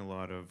reading a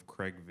lot of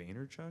Craig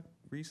Vaynerchuk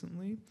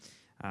recently.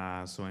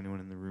 So anyone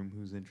in the room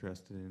who's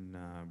interested in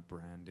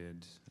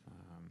branded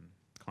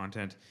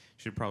content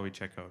should probably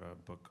check out a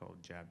book called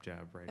Jab,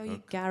 Jab, Right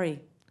Hook.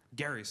 Gary.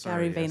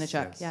 Sorry. Gary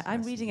Vaynerchuk. Yes,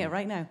 I'm reading it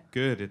right now.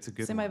 Good. It's a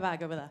good It's in my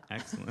bag over there.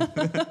 Excellent.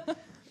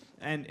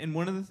 And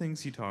one of the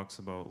things he talks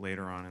about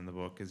later on in the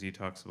book is he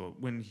talks about,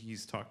 when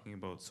he's talking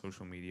about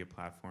social media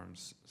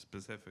platforms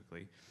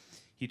specifically,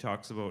 he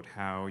talks about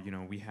how,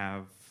 we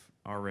have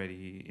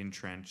already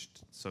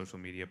entrenched social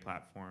media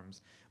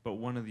platforms, but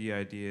one of the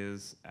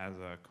ideas as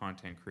a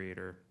content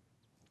creator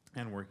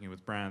and working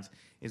with brands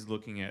is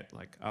looking at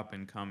like up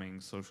and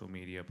coming social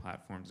media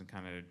platforms and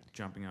kind of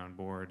jumping on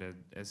board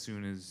as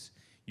soon as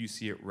you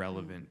see it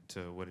relevant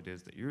to what it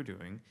is that you're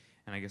doing.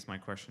 And I guess my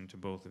question to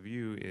both of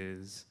you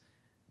is,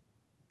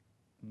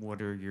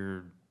 what are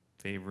your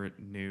favorite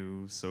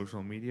new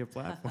social media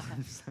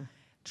platforms?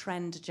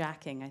 Trend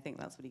jacking, I think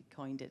that's what he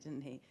coined it,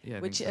 didn't he? Yeah, I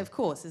Which, think so. of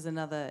course, is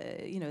another,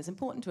 is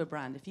important to a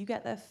brand. If you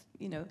get there,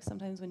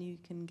 sometimes when you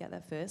can get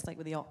there first, like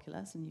with the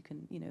Oculus, and you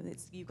can,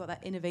 you've got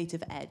that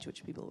innovative edge,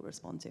 which people will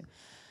respond to.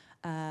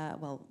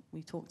 Well,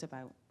 we talked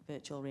about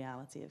virtual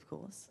reality, of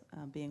course,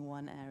 being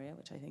one area,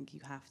 which I think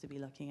you have to be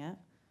looking at.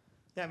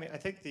 Yeah, I mean, I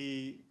think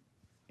the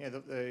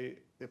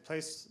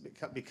place,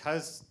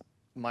 because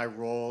my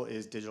role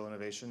is digital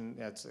innovation,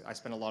 I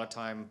spend a lot of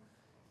time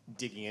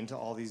digging into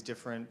all these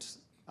different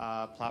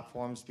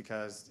platforms,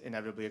 because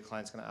inevitably a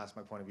client's going to ask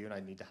my point of view, and I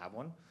need to have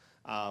one.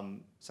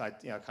 So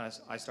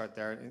I start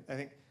there. And I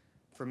think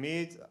for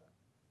me,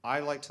 I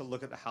like to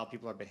look at how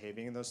people are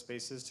behaving in those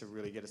spaces to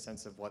really get a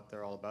sense of what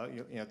they're all about.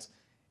 It's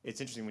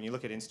interesting when you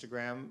look at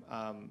Instagram.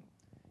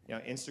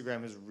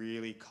 Instagram has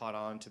really caught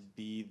on to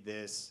be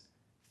this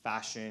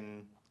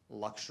fashion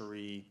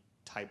luxury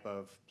type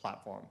of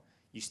platform.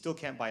 You still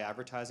can't buy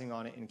advertising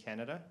on it in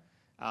Canada.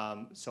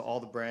 So all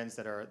the brands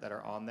that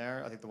are on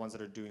there, I think the ones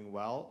that are doing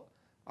well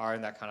are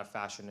in that kind of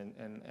fashion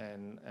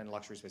and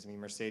luxury space. I mean,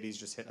 Mercedes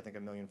just hit, I think,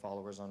 1 million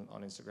followers on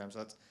Instagram.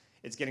 So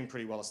it's getting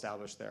pretty well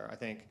established there. I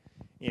think,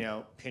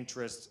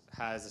 Pinterest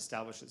has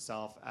established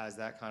itself as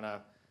that kind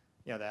of,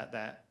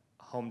 that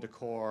home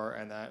decor,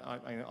 and that, I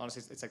mean,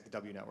 honestly, it's like the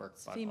W Network,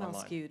 It's but female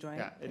online. skewed, right?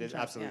 Yeah, it is Pinterest,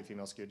 absolutely yeah.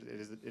 female skewed.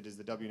 It is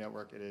the W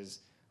Network. It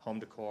is home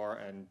decor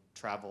and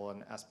travel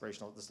and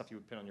aspirational. The stuff you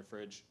would pin on your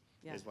fridge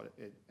is what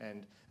it.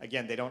 And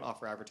again, they don't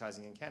offer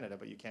advertising in Canada,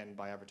 but you can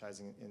buy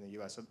advertising in the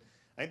U.S. So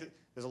I think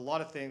there's a lot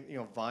of things.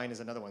 Vine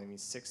is another one. I mean,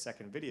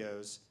 6-second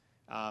videos.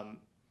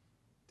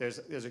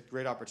 There's a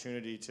great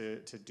opportunity to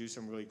do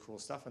some really cool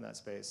stuff in that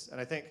space. And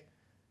I think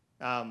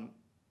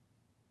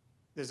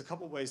there's a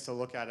couple ways to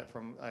look at it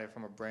from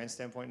a brand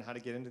standpoint and how to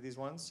get into these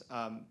ones.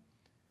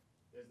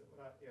 There's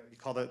you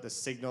call it the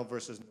signal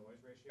versus noise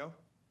ratio.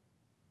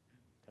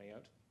 Cutting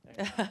out.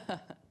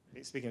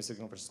 Speaking of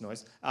signal versus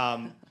noise.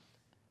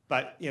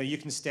 But you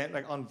can stand,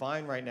 like on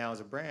Vine right now as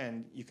a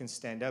brand, you can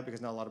stand out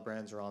because not a lot of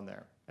brands are on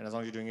there. And as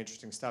long as you're doing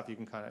interesting stuff, you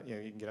can kind of,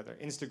 you can get out there.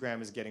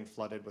 Instagram is getting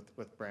flooded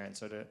with brands.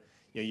 So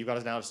you've got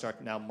to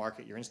start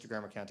market your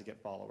Instagram account to get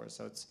followers.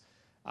 So it's,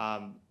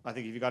 I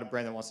think if you've got a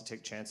brand that wants to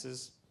take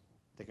chances,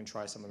 they can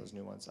try some of those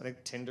new ones. I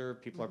think Tinder,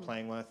 people are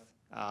playing with.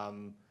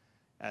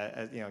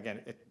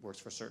 Again, it works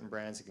for certain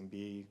brands. It can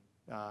be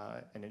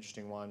an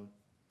interesting one.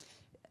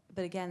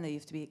 But again, though, you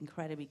have to be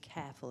incredibly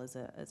careful as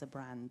a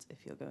brand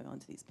if you're going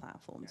onto these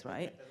platforms,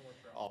 right? It doesn't work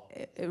for all.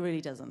 It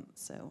really doesn't.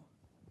 So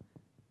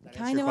we That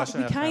kind of answer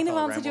your question? answered your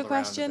I rambled around a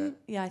question. bit.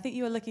 Yeah, I think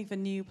you were looking for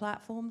new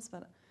platforms,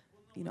 but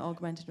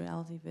augmented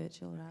reality,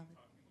 virtual reality.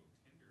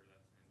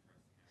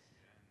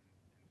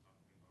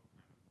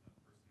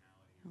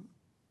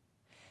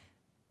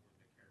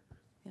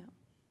 Yeah.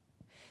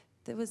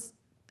 There was.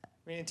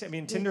 I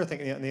mean, Tinder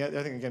thing. And the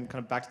other thing, again,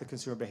 kind of back to the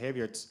consumer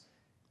behavior.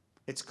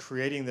 It's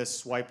creating this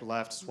swipe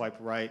left, swipe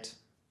right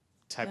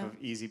type of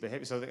easy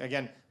behavior. So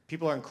again,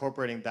 people are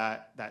incorporating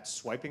that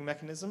swiping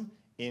mechanism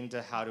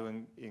into how to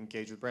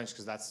engage with brands,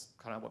 because that's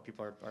kind of what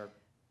people are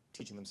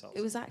teaching themselves.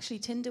 It was actually,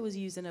 Tinder was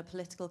used in a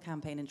political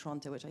campaign in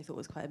Toronto, which I thought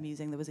was quite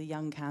amusing. There was a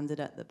young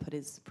candidate that put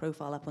his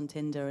profile up on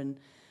Tinder and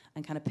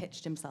kind of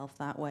pitched himself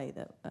that way.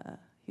 That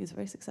he was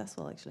very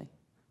successful, actually.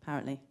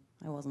 Apparently,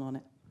 I wasn't on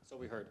it. So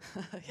we heard.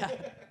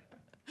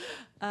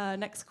 Yeah.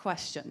 Next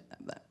question.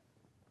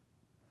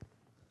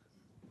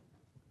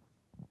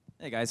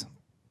 Hey guys.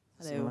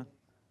 Hello.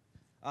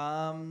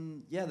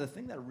 Yeah, the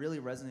thing that really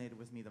resonated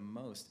with me the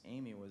most,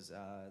 Amy, was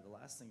the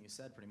last thing you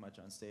said pretty much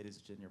on stage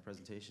in your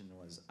presentation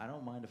was, I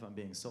don't mind if I'm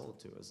being sold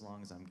to as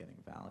long as I'm getting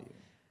value.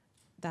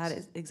 That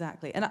is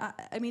exactly. And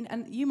I mean,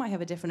 and you might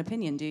have a different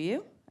opinion, do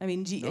you? I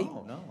mean,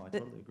 No, I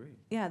totally agree.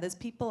 Yeah, there's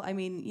people, I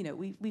mean,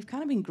 we've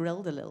kind of been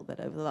grilled a little bit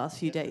over the last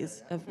few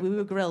days. We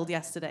were grilled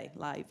yesterday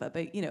live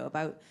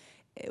about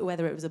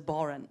whether it was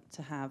abhorrent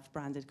to have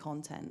branded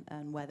content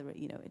and whether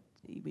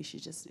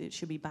it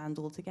should be banned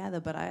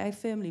altogether. But I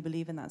firmly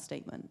believe in that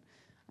statement.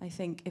 I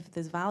think if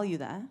there's value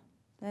there,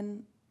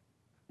 then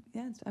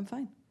yeah, I'm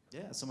fine.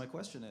 Yeah, so my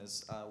question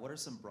is, what are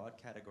some broad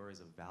categories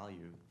of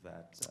value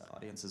that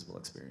audiences will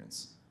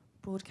experience?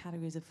 Broad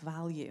categories of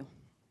value.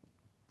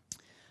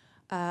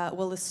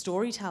 Well, the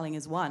storytelling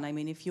is one. I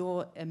mean, if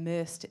you're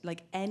immersed,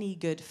 like any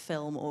good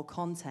film or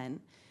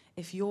content,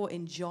 if you're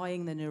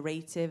enjoying the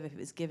narrative, if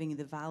it's giving you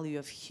the value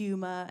of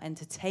humor,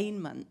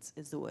 entertainment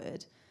is the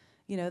word,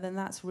 then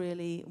that's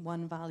really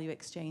one value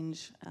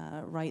exchange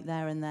right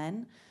there and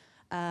then.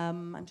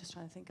 I'm just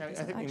trying to think of I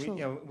think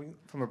actual...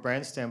 from a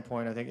brand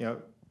standpoint, I think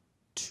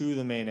two of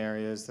the main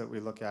areas that we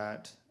look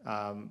at,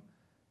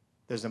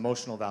 there's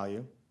emotional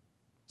value.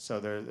 So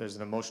there's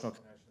an emotional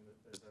connection.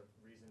 There's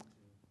a reason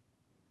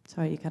to...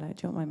 Sorry, you cut out.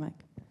 Do you want my mic?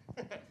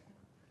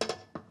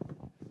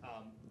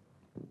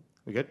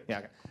 We good? Yeah.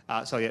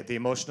 Okay. So yeah, the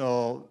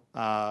emotional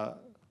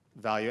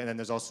value, and then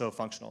there's also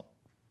functional.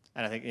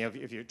 And I think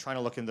if you're trying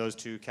to look in those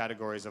two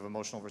categories of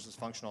emotional versus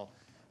functional,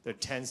 there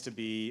tends to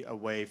be a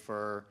way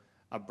for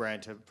a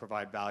brand to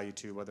provide value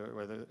to,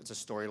 whether it's a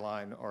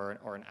storyline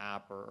or an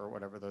app or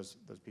whatever those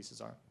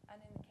pieces are.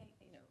 And in case,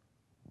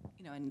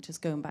 and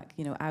just going back,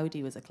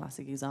 Audi was a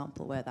classic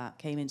example where that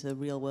came into the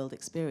real world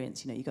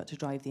experience. You got to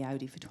drive the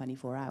Audi for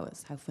 24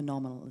 hours. How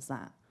phenomenal is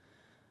that?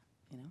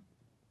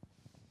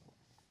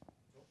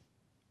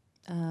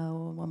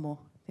 One more.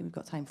 I think we've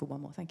got time for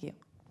one more. Thank you.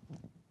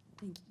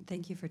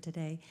 Thank you for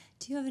today.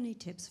 Do you have any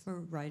tips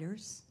for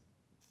writers?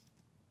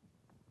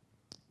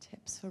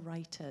 Tips for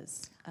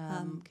writers.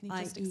 Can you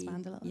just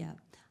expand a little? Yeah.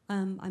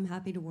 I'm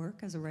happy to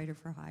work as a writer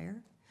for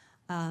hire.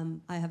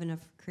 I have enough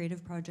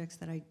creative projects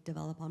that I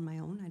develop on my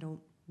own. I don't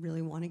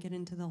really want to get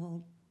into the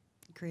whole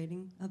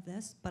creating of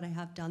this, but I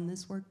have done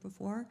this work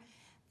before,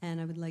 and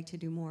I would like to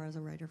do more as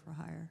a writer for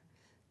hire.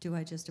 Do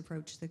I just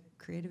approach the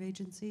creative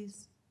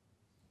agencies?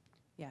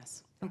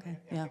 Yes. Okay.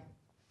 Yeah.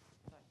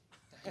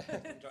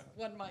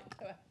 One mic.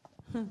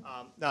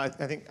 No,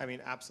 I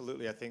mean,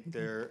 absolutely. I think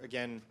there,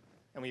 again,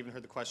 and we even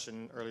heard the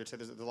question earlier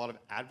today, there's a lot of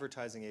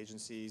advertising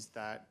agencies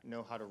that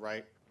know how to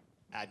write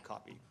ad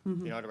copy.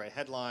 Mhm. They know how to write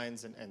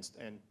headlines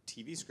and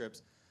TV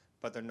scripts,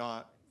 but they're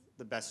not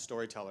the best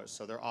storytellers.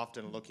 So they're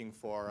often looking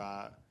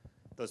for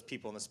those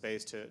people in the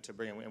space to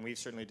bring in. And we've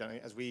certainly done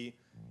it. As we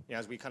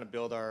kind of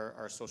build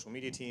our social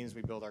media teams,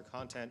 we build our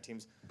content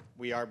teams,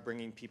 we are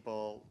bringing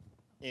people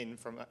in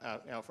from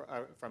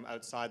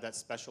outside that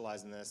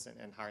specialize in this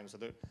and hiring them.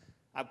 So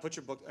I put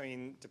your book, I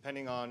mean,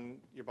 depending on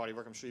your body of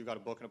work, I'm sure you've got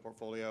a book and a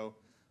portfolio,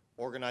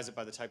 organize it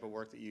by the type of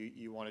work that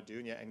you want to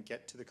do and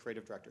get to the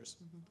creative directors.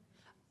 Mm-hmm.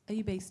 Are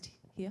you based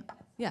here?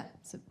 Yeah,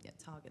 so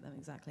target them,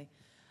 exactly.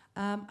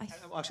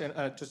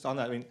 Actually, just on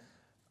that, I mean,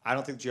 I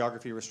don't think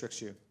geography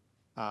restricts you.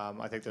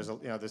 I think there's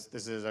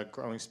this is a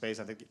growing space.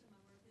 I think,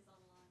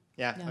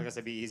 yeah. I guess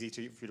it'd be easy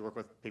for you to work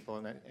with people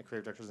and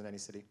creative directors in any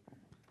city.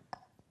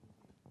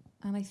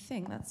 And I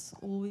think that's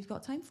all we've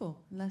got time for,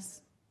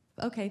 unless,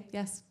 okay,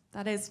 yes,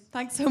 that is.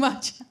 Thanks so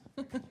much.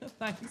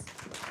 Thanks.